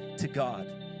to God.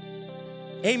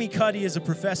 Amy Cuddy is a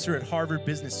professor at Harvard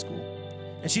Business School,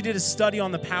 and she did a study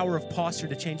on the power of posture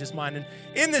to change his mind. And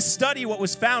in this study, what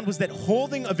was found was that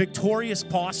holding a victorious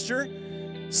posture,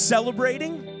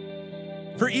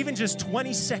 celebrating for even just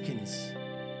 20 seconds,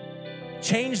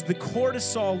 changed the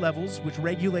cortisol levels, which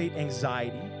regulate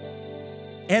anxiety,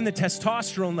 and the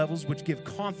testosterone levels, which give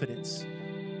confidence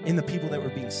in the people that were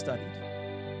being studied.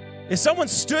 If someone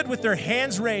stood with their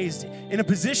hands raised in a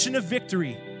position of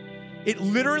victory, it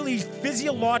literally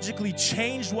physiologically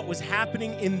changed what was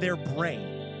happening in their brain.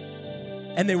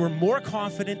 And they were more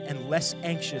confident and less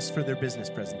anxious for their business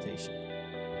presentation.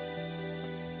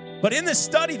 But in this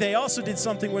study, they also did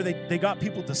something where they got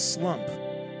people to slump,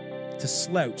 to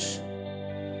slouch,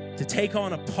 to take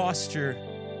on a posture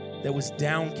that was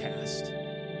downcast.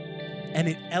 And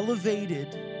it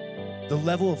elevated the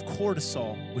level of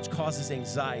cortisol, which causes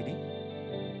anxiety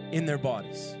in their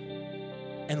bodies,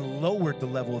 and lowered the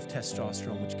level of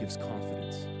testosterone, which gives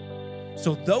confidence.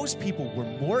 So those people were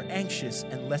more anxious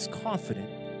and less confident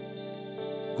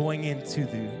going into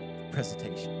the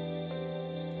presentation.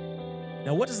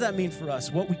 Now, what does that mean for us?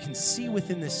 What we can see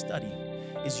within this study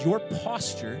is your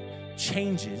posture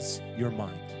changes your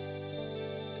mind.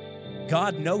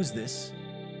 God knows this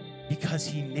because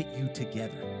he knit you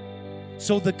together.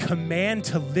 So the command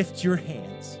to lift your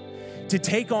hands, to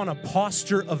take on a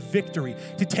posture of victory,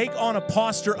 to take on a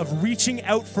posture of reaching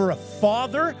out for a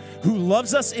Father who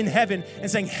loves us in heaven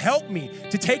and saying, help me,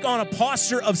 to take on a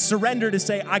posture of surrender, to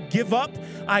say, I give up,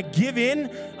 I give in,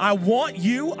 I want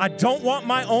you, I don't want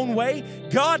my own way.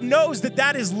 God knows that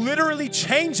that is literally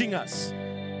changing us.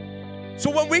 So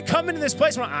when we come into this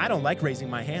place, I don't like raising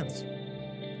my hands.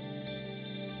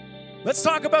 Let's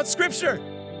talk about Scripture.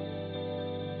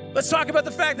 Let's talk about the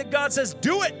fact that God says,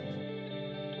 do it.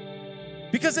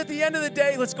 Because at the end of the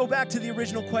day, let's go back to the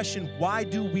original question. Why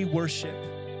do we worship?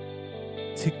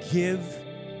 To give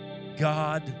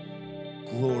God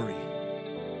glory.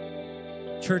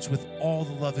 Church, with all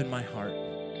the love in my heart,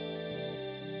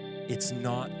 it's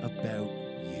not about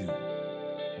you.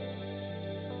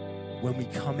 When we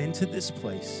come into this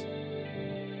place,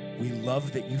 we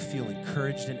love that you feel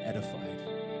encouraged and edified.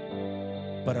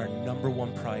 But our number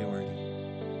one priority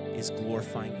is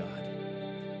glorifying God.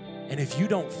 And if you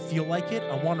don't feel like it,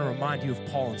 I want to remind you of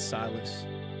Paul and Silas.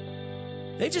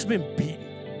 They've just been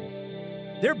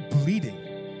beaten. They're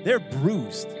bleeding. They're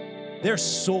bruised. They're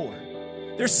sore.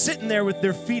 They're sitting there with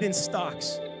their feet in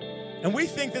stocks. And we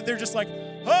think that they're just like,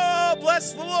 oh,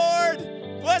 bless the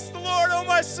Lord. Bless the Lord, oh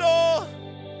my soul.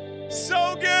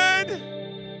 So good.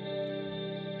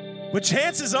 But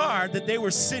chances are that they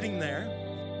were sitting there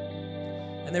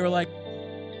and they were like,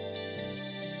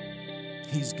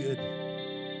 he's good.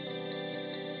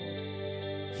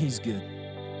 He's good.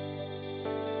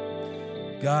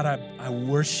 God, I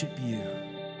worship you.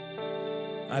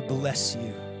 I bless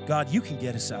you. God, you can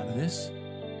get us out of this.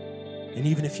 And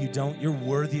even if you don't, you're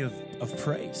worthy of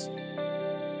praise.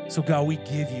 So God, we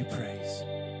give you praise.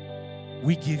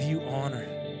 We give you honor.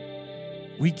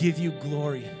 We give you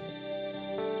glory.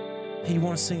 Hey, you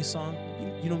want to sing a song?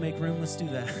 You don't make room? Let's do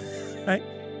that. Right?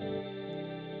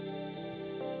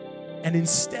 And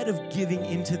instead of giving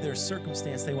into their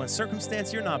circumstance, they went,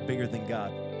 circumstance, you're not bigger than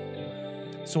God.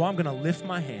 So I'm going to lift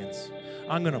my hands.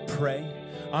 I'm going to pray.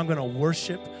 I'm going to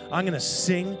worship. I'm going to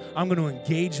sing. I'm going to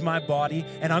engage my body.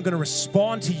 And I'm going to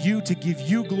respond to you to give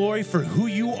you glory for who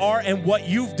you are and what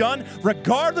you've done,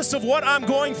 regardless of what I'm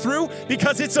going through,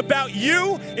 because it's about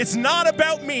you. It's not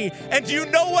about me. And do you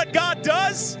know what God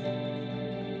does?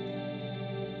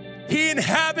 He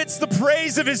inhabits the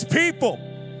praise of his people.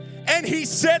 And he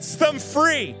sets them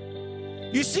free.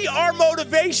 You see, our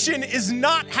motivation is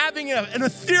not having an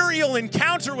ethereal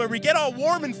encounter where we get all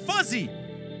warm and fuzzy.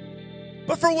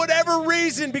 But for whatever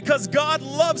reason, because God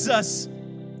loves us,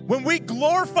 when we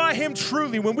glorify Him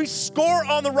truly, when we score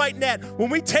on the right net, when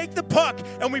we take the puck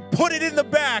and we put it in the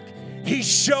back, He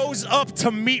shows up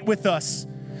to meet with us.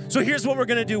 So here's what we're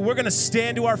going to do. We're going to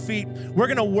stand to our feet. We're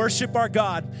going to worship our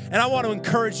God. And I want to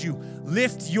encourage you,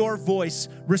 lift your voice,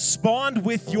 respond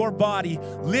with your body,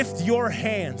 lift your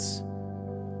hands.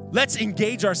 Let's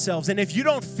engage ourselves. And if you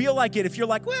don't feel like it, if you're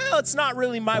like, well, it's not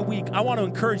really my week, I want to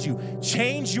encourage you,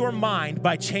 change your mind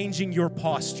by changing your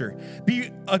posture.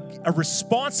 Be a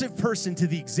responsive person to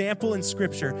the example in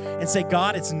Scripture and say,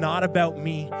 God, it's not about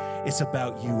me, it's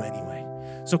about you anyway.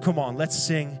 So come on, let's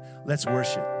sing, let's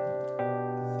worship.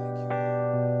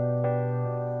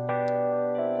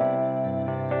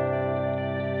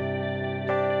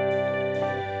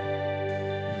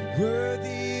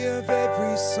 Worthy of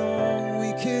every song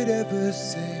we could ever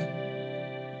sing,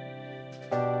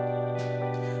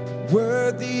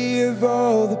 worthy of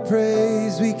all the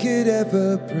praise we could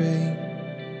ever bring.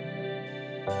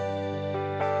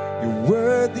 You're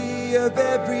worthy of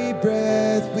every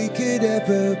breath we could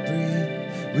ever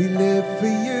breathe. We live for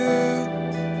you,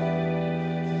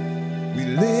 we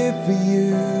live for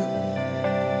you.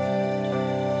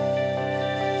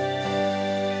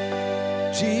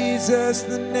 Jesus,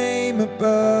 the name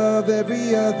above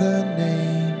every other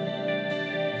name.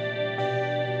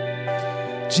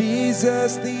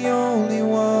 Jesus, the only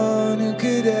one who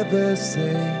could ever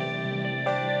say,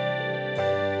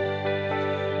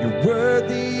 you're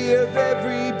worthy of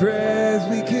every breath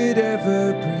we could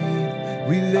ever breathe.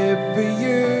 We live for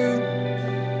you,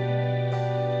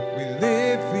 we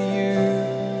live for you.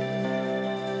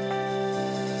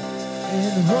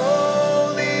 And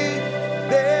holy,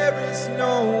 there is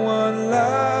no one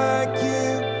like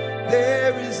you.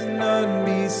 There is none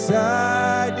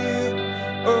beside you.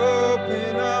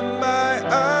 Open up my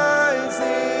eyes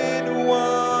in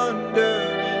wonder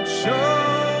and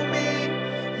show me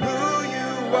who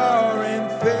you are, and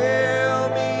fill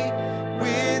me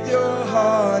with your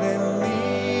heart and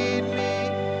lead me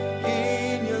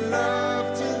in your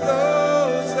love to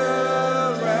those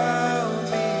around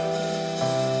me.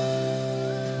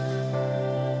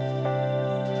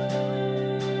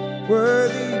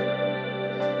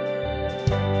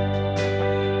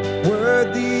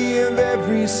 Worthy of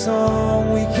every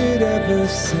song we could ever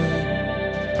sing,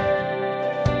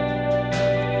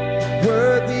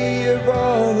 worthy of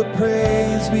all the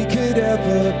praise we could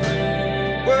ever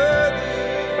bring.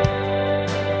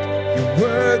 You're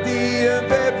worthy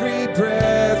of every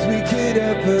breath we could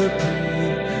ever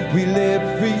breathe. We live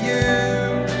for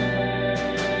you,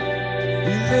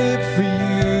 we live for you.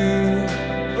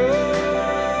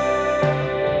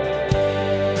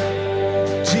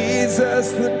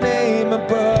 Jesus, the name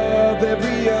above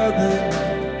every other name.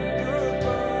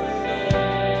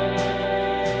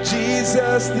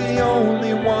 Jesus, the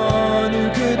only one who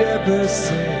could ever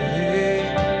say,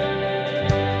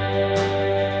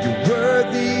 you're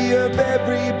worthy of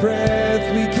every breath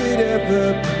we could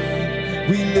ever breathe.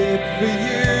 We live for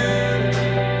you.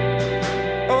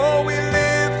 Oh, we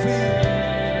live for you.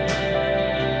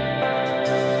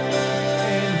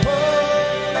 And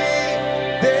holy,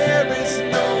 there is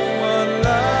no one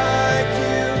like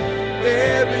you.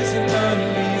 There is none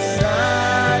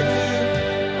beside you.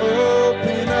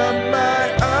 Open up my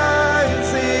eyes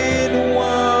in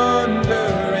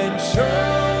wonder and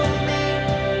show me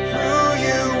who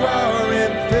you are,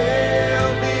 and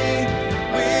fill me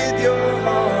with your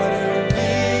heart and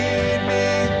lead me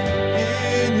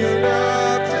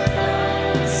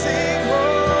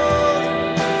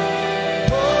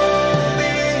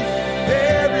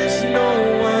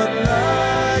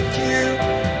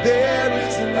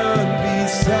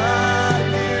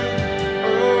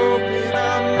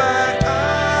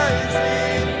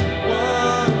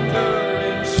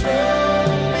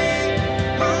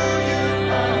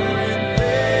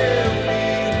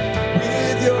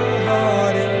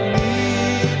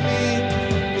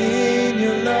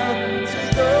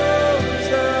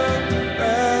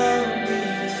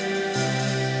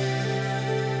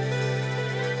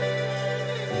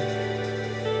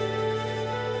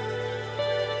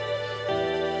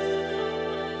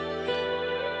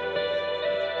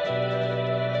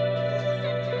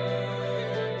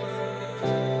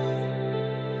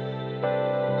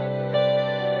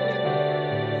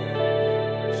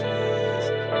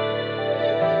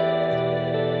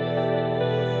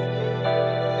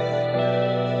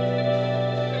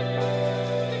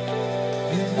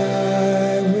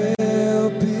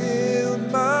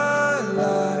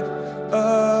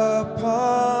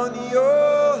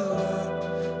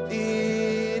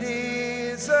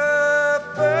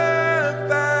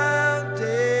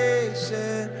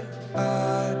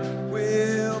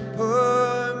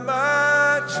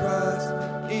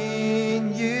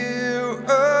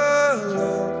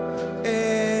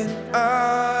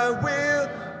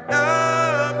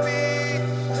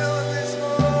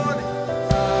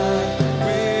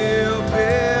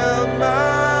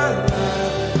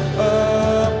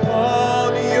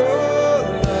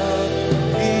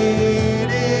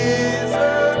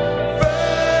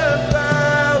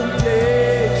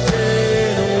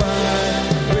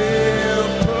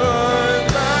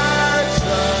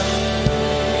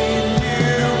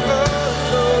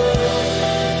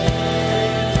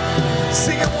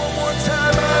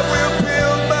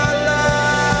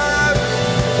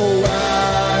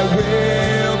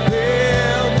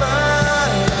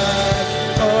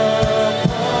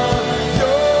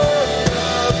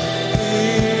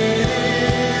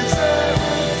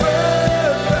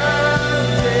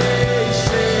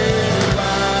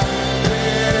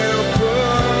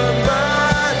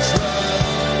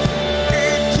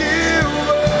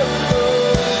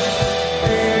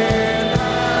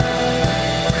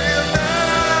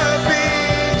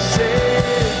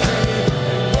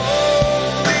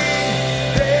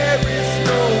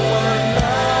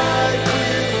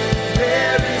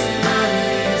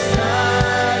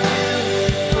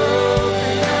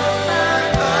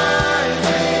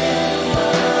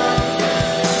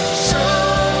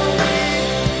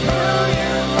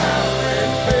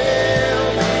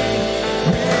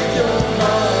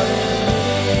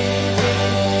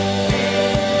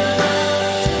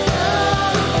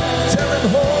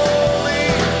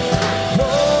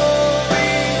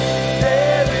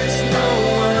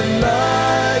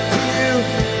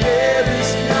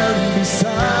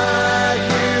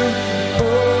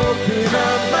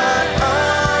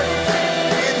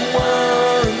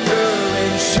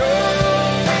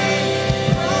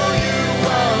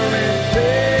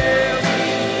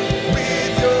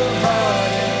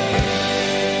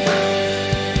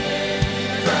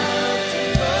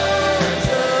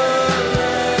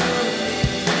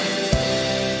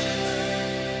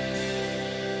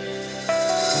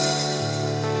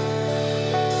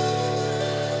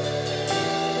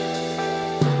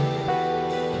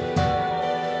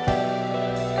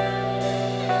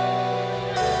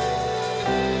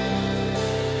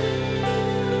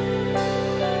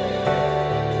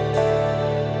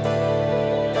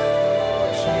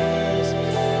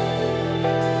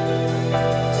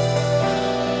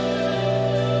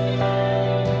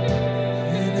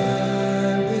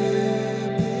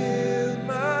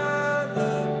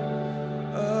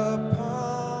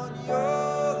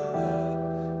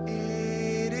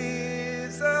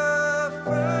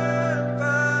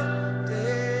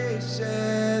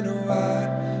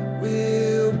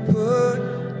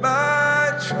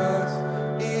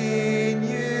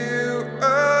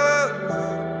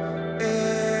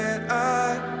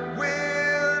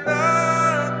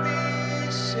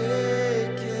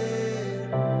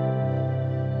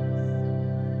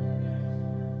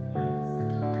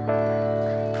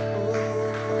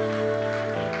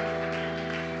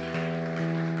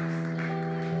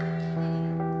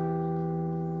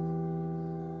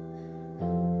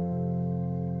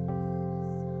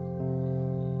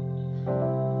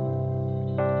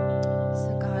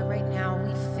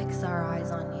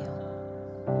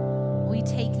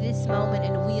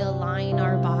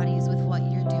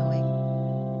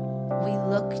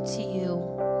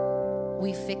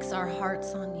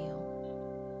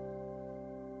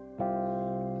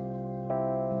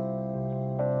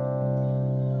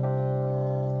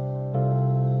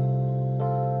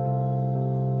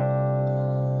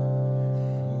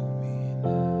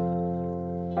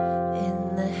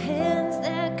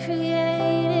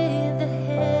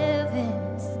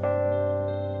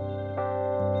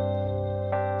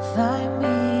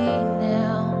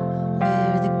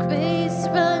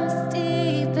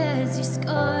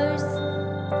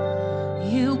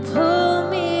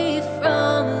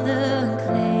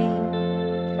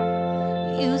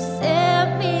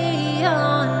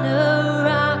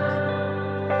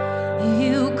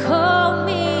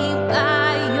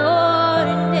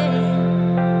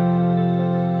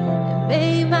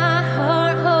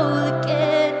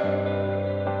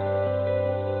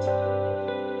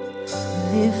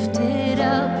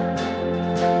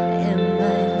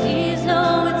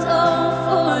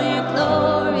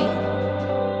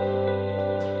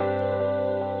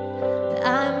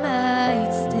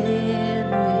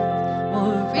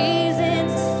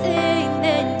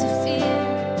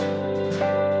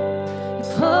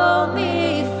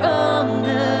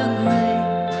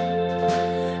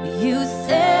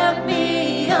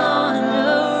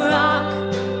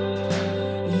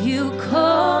You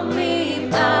call me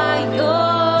by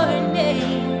your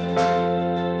name.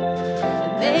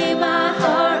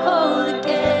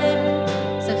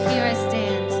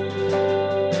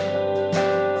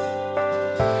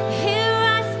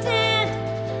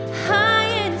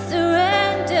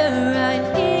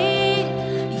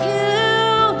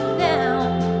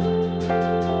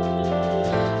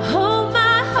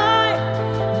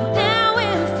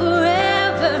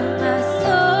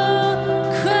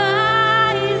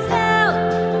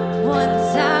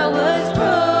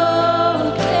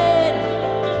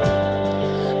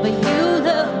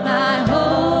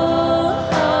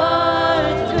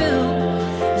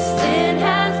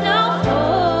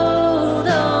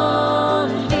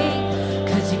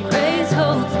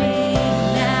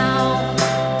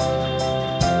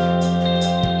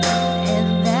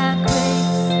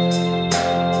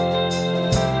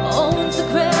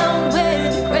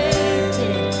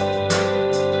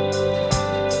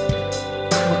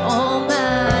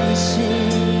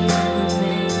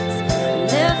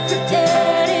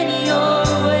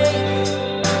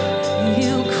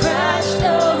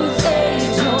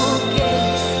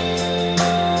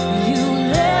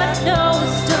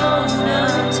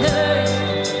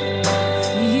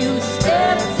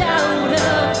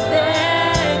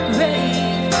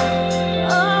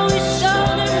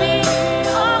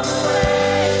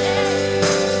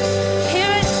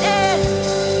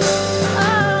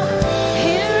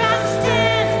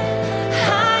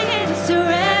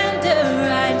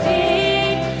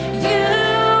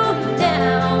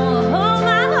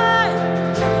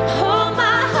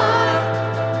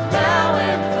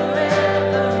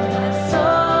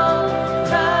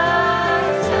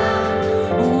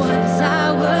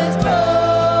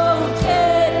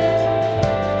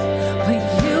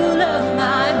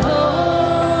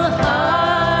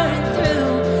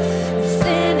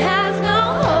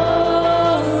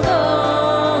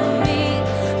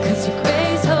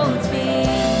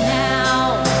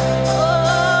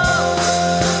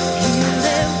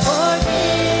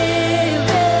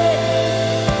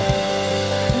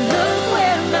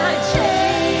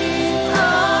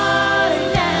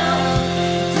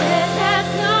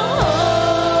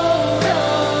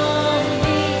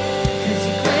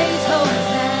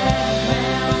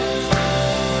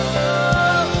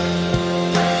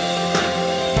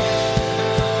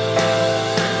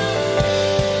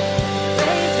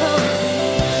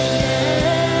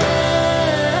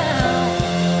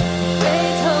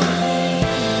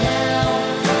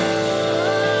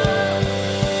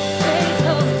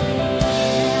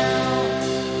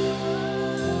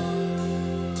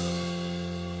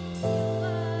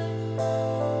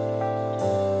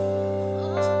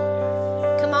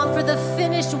 For the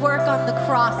finished work on the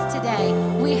cross today,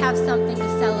 we have something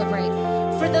to celebrate.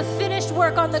 For the finished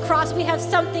work on the cross, we have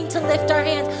something to lift our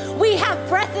hands. We have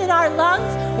breath in our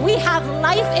lungs. We have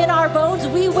life in our bones.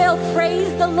 We will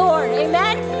praise the Lord.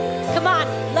 Amen? Come on,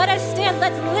 let us stand.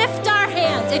 Let's lift our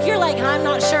hands. If you're like, I'm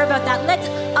not sure about that, let's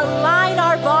align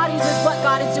our bodies with what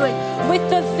God is doing, with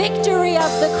the victory of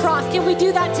the cross. Can we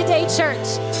do that today,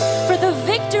 church? For the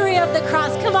victory of the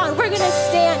cross, come on, we're going to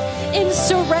stand in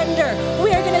surrender.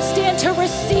 We are going to stand to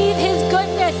receive his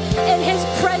goodness and his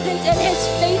presence and his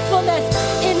faithfulness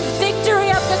in victory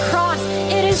of the cross.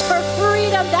 It is for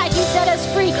freedom that he set us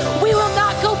free. We will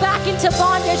not go back into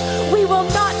bondage. We will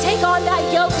not take on that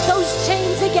yoke, those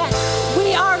chains again.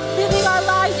 We are living our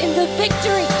lives in the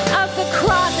victory of the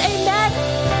cross. Amen.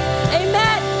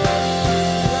 Amen.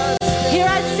 Here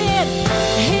I stand.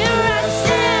 Here I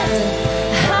stand.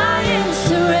 I am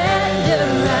surrender.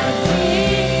 I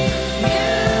need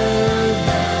you.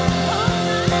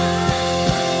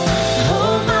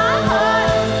 Hold my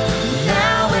heart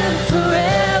now and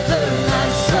forever. My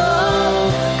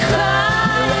soul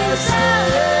cries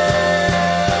out.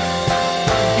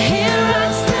 Here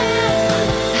I stand.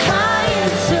 I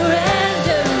am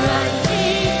surrender. I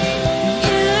need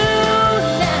you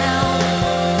now.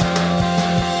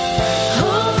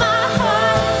 Hold my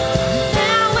heart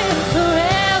now and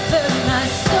forever. My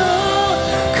soul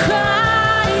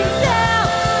cries out.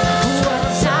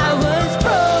 Once I was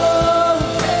broken,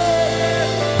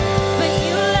 but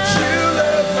you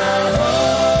love my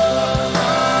whole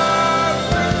heart.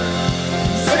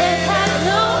 Death has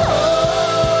no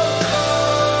hold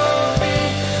on me,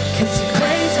 'cause your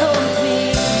grace holds me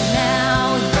now.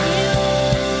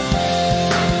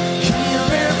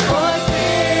 Healed and forgiven.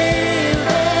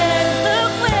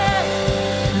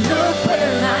 Look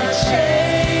where my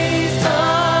chains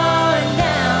are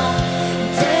now.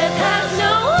 Death has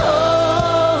no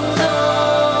hold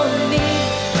on me,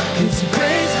 'cause your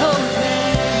grace holds me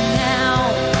now.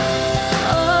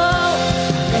 Oh,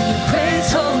 and your grace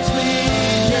holds me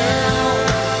now.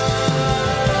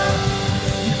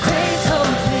 Your grace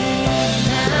holds me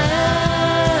now.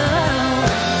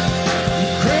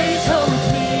 Your grace holds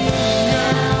me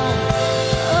now.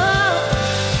 Oh,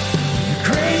 your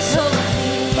grace holds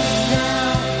me now.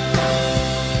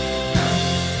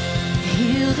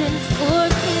 Healed and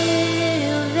forgiven.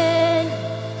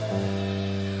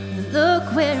 Look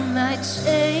where my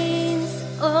chains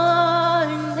are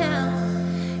now.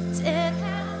 Death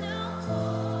has no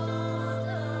hold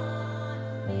on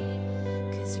me,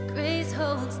 'cause your grace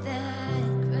holds that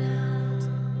ground.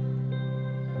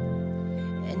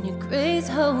 And your grace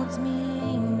holds me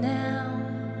now.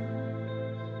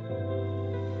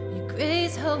 Your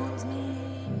grace holds me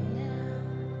now.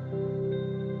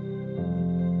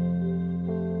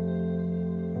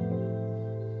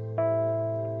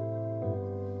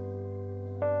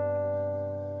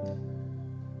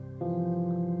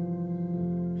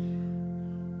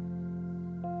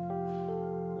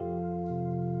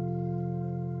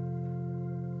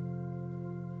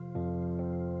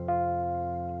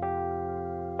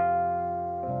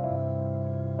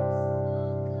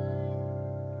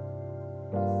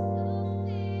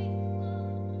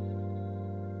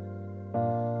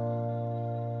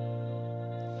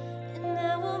 And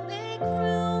I will make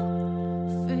room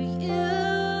for you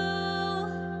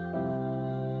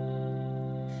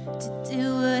to do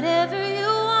whatever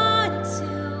you want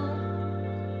to,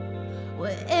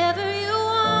 whatever you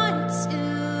want to.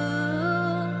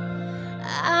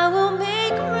 I will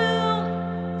make room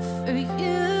for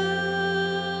you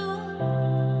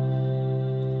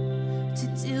to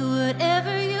do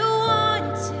whatever you want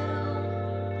to,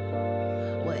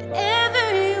 whatever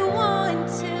you want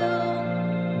to.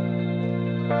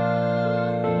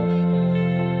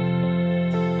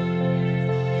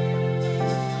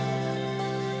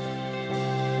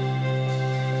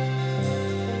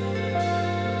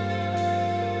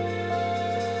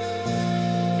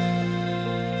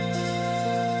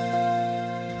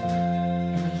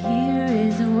 And here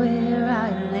is where I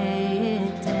lay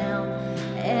it down,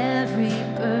 every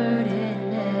burden,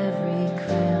 every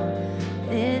crown.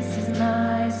 This is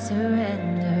my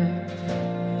surrender.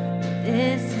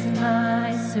 This is my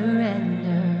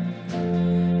surrender.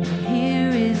 And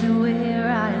here is where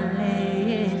I lay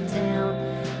it down,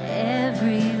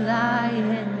 every lie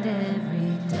and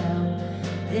every doubt.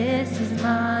 This is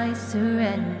my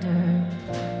surrender.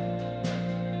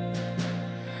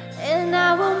 And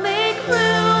I will make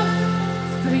room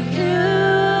for you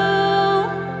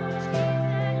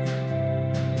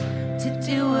to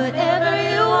do whatever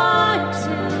you want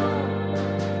to,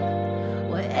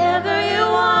 whatever you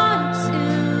want to.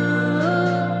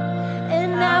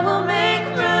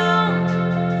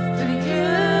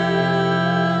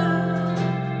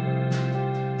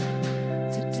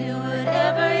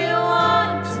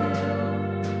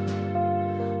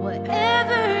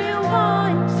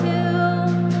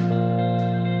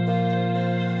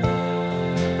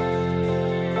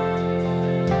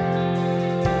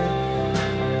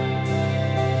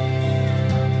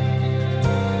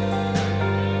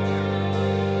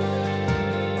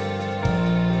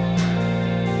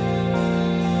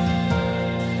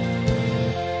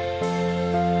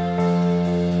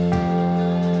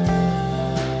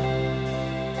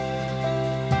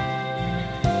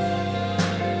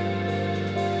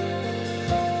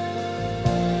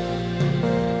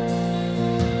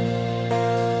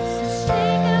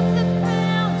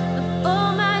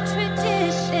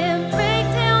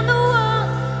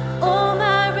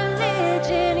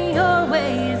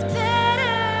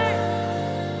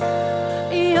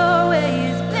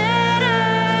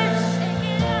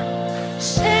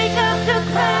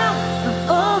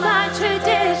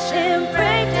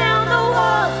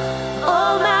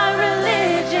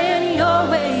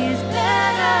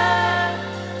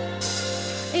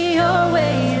 Your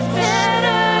way is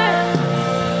better.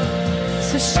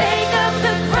 So shake up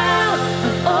the ground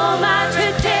of all my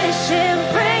tradition,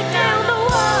 break down the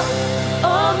wall,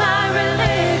 all my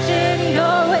religion.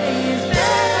 Your way is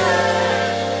better.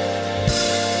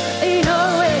 Your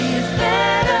way is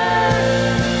better.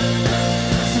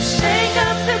 So shake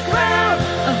up the ground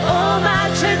of all my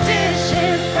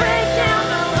tradition, break down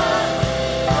the wall,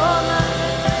 all my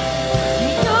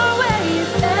religion. Your way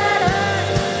is better.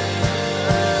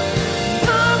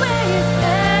 Your way is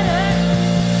better.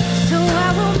 So I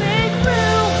will make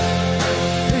room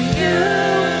for you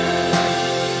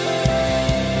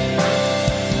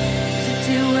to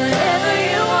do whatever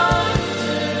you want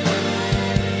to,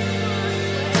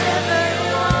 whatever you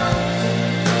want to,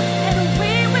 and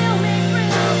we will make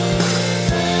room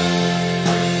for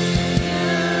you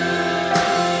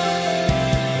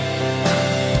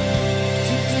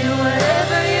to do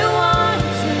whatever you want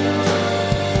to,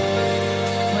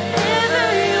 whatever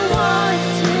you want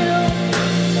to.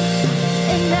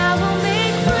 And I will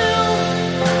make room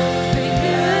for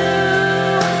you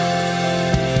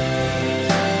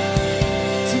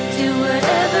to do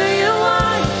whatever you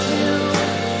want to,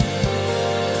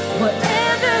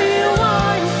 whatever you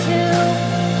want to.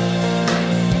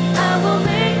 And I will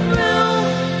make room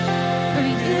for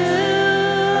you,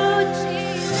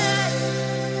 Jesus,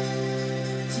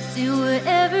 to do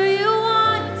whatever you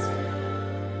want to,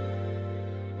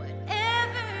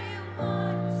 whatever you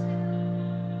want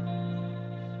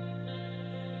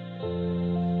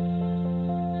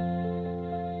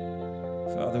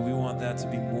to. Father, we want that to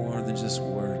be more than just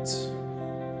words.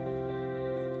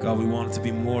 God, we want it to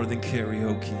be more than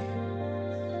karaoke.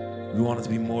 We want it to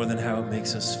be more than how it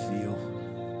makes us feel.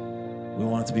 We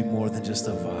want it to be more than just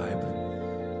a vibe.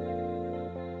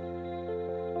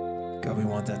 God, we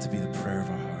want that to be the prayer of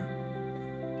our heart.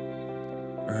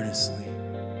 Earnestly.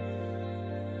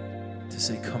 To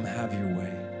say, come have your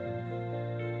way.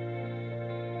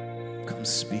 Come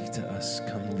speak to us.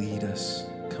 Come lead us.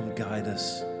 Come guide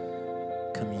us.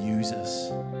 Come use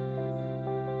us.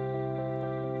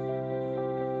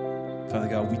 Father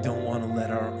God, we don't want to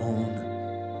let our own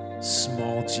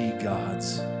small g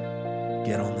gods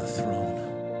get on the throne.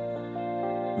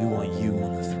 We want you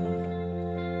on the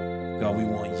throne. God, we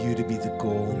want you to be the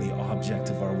goal and the object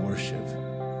of our worship.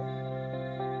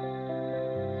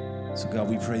 So God,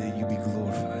 we pray that you be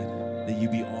glorified, that you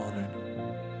be honored.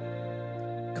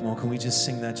 Come on, can we just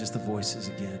sing that, just the voices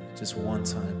again, just one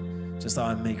time, just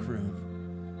I make room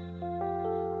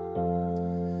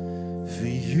for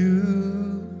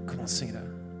you. Come on, sing it out.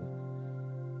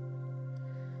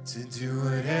 To do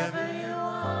whatever you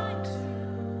want to,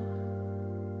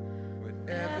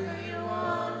 whatever you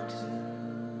want to,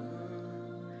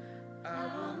 I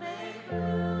will make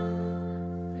room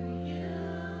for you.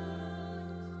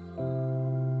 To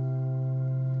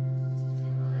do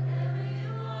whatever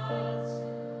you want to,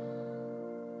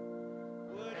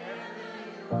 whatever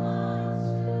you want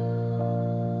to.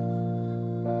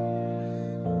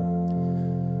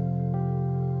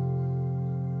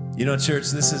 You know, church,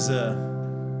 this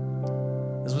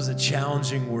was a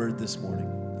challenging word this morning,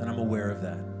 and I'm aware of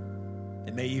that.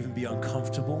 It may even be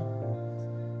uncomfortable.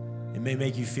 It may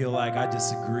make you feel like I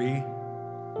disagree.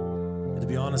 And to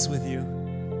be honest with you,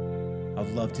 I'd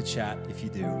love to chat if you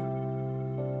do.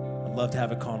 I'd love to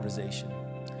have a conversation.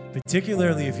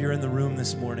 Particularly if you're in the room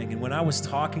this morning, and when I was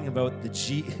talking about the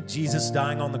Jesus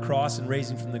dying on the cross and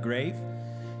raising from the grave,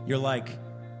 you're like,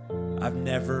 I've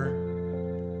never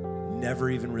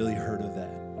even really heard of that.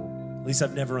 At least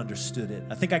I've never understood it.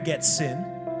 I think I get sin.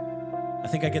 I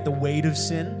think I get the weight of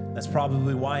sin. That's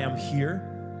probably why I'm here.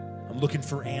 I'm looking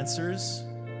for answers.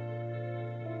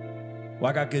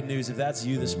 Well, I got good news. If that's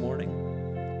you this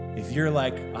morning, if you're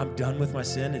like, I'm done with my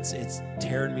sin, it's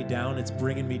tearing me down, it's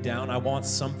bringing me down, I want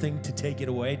something to take it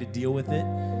away, to deal with it.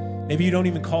 Maybe you don't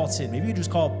even call it sin. Maybe you just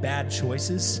call it bad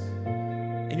choices,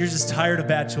 and you're just tired of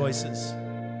bad choices.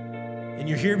 And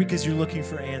you're here because you're looking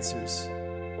for answers.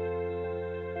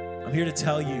 I'm here to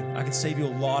tell you, I can save you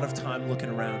a lot of time looking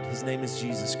around. His name is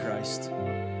Jesus Christ.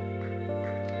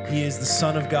 He is the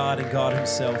Son of God and God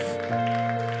himself.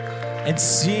 And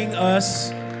seeing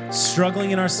us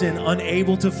struggling in our sin,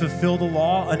 unable to fulfill the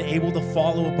law, unable to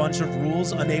follow a bunch of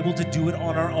rules, unable to do it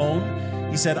on our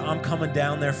own, he said, I'm coming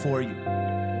down there for you.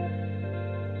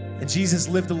 And Jesus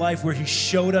lived a life where he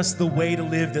showed us the way to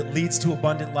live that leads to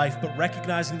abundant life, but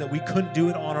recognizing that we couldn't do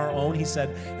it on our own, he said,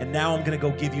 and now I'm going to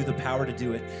go give you the power to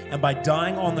do it. And by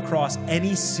dying on the cross,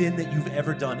 any sin that you've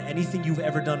ever done, anything you've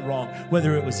ever done wrong,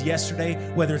 whether it was yesterday,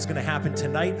 whether it's going to happen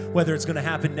tonight, whether it's going to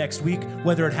happen next week,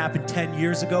 whether it happened 10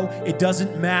 years ago, it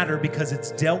doesn't matter because it's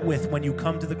dealt with when you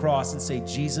come to the cross and say,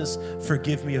 Jesus,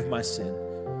 forgive me of my sin.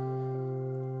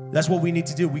 That's what we need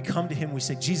to do. We come to him, we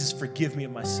say, Jesus, forgive me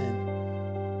of my sin.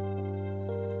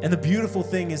 And the beautiful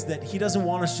thing is that he doesn't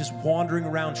want us just wandering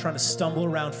around, trying to stumble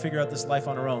around, figure out this life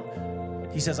on our own.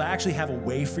 He says, I actually have a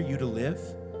way for you to live.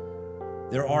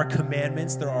 There are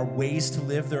commandments. There are ways to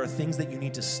live. There are things that you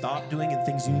need to stop doing and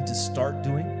things you need to start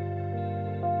doing.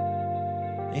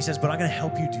 And he says, but I'm going to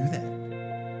help you do that.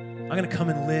 I'm going to come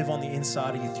and live on the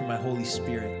inside of you through my Holy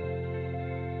Spirit.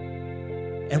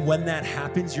 And when that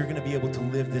happens, you're going to be able to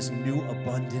live this new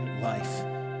abundant life.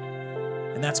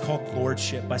 And that's called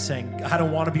lordship, by saying, I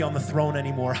don't want to be on the throne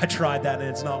anymore. I tried that and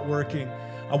it's not working.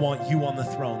 I want you on the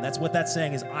throne. That's what that's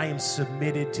saying, is I am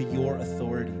submitted to your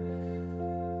authority.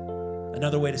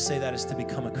 Another way to say that is to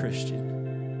become a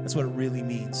Christian. That's what it really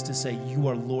means, to say you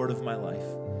are Lord of my life.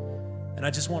 And I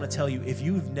just want to tell you, if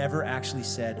you've never actually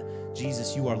said,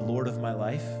 Jesus, you are Lord of my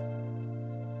life,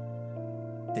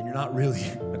 then you're not really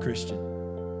a Christian.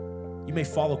 You may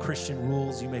follow Christian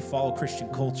rules, you may follow Christian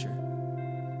culture.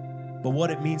 But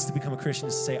what it means to become a Christian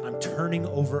is to say, I'm turning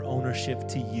over ownership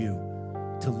to you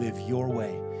to live your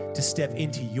way, to step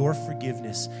into your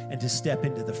forgiveness, and to step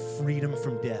into the freedom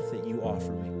from death that you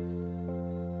offer me.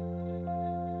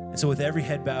 And so with every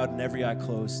head bowed and every eye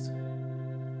closed,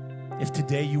 if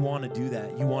today you want to do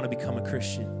that, you want to become a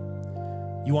Christian,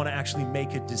 you want to actually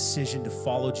make a decision to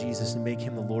follow Jesus and make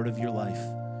him the Lord of your life,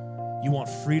 you want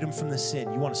freedom from the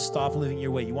sin, you want to stop living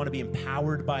your way, you want to be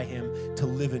empowered by him to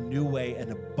live a new way,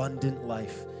 an abundant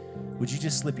life, would you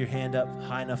just slip your hand up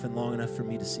high enough and long enough for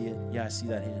me to see it? Yeah, I see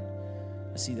that hand.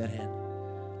 I see that hand.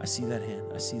 I see that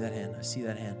hand. I see that hand. I see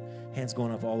that hand. Hands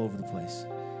going up all over the place.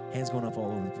 Hands going up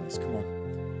all over the place. Come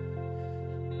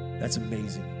on. That's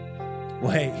amazing. Well,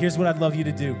 hey, here's what I'd love you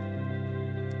to do.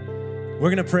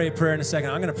 We're going to pray a prayer in a second.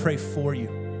 I'm going to pray for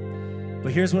you.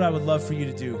 But here's what I would love for you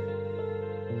to do.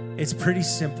 It's pretty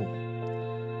simple.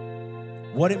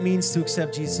 What it means to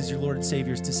accept Jesus as your Lord and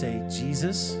Savior is to say,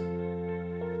 Jesus,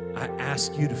 I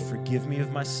ask you to forgive me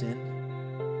of my sin.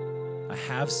 I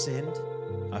have sinned.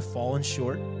 I've fallen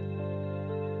short.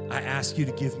 I ask you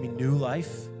to give me new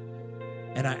life,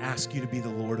 and I ask you to be the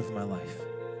Lord of my life.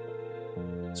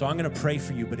 So I'm going to pray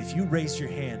for you, but if you raise your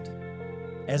hand,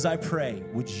 as I pray,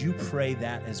 would you pray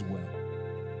that as well?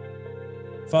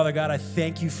 Father God, I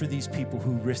thank you for these people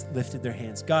who lifted their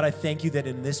hands. God, I thank you that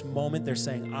in this moment they're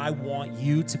saying, I want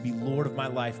you to be Lord of my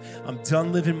life. I'm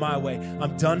done living my way.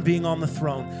 I'm done being on the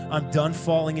throne. I'm done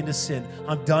falling into sin.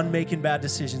 I'm done making bad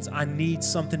decisions. I need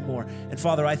something more. And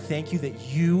Father, I thank you that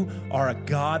you are a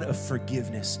God of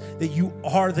forgiveness, that you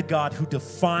are the God who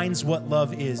defines what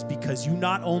love is, because you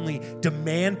not only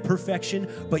demand perfection,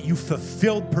 but you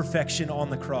fulfilled perfection on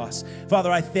the cross.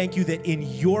 Father, I thank you that in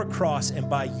your cross and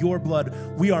by your blood,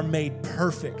 we are made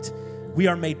perfect. We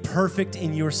are made perfect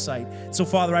in your sight. So,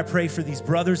 Father, I pray for these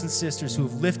brothers and sisters who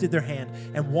have lifted their hand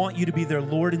and want you to be their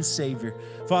Lord and Savior.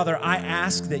 Father, I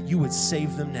ask that you would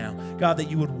save them now. God,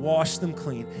 that you would wash them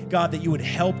clean. God, that you would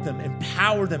help them,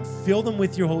 empower them, fill them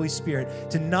with your Holy Spirit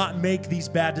to not make these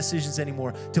bad decisions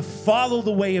anymore, to follow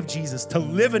the way of Jesus, to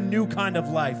live a new kind of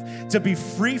life, to be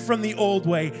free from the old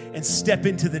way and step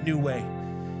into the new way,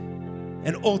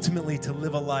 and ultimately to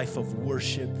live a life of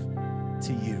worship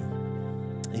to you.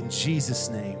 In Jesus'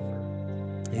 name,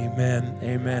 amen,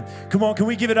 amen. Come on, can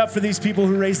we give it up for these people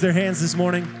who raised their hands this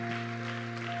morning?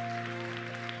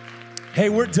 Hey,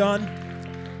 we're done.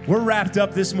 We're wrapped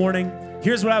up this morning.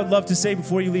 Here's what I would love to say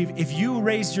before you leave. If you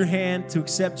raised your hand to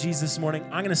accept Jesus this morning,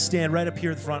 I'm going to stand right up here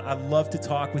at the front. I'd love to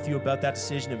talk with you about that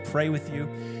decision and pray with you.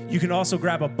 You can also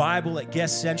grab a Bible at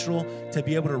Guest Central to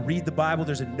be able to read the Bible.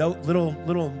 There's a little,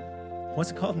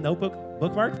 what's it called? Notebook?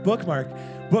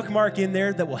 Bookmark in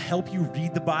there that will help you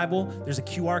read the Bible. There's a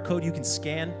QR code you can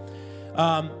scan.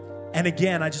 And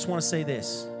again, I just want to say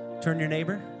this. Turn to your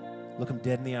neighbor, look them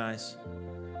dead in the eyes,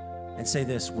 and say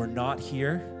this: we're not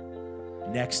here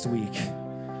next week.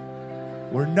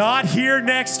 We're not here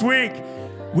next week.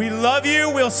 We love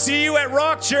you. We'll see you at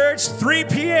Rock Church, 3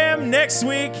 p.m. next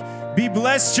week. Be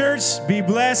blessed, church. Be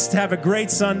blessed. Have a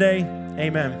great Sunday.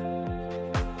 Amen.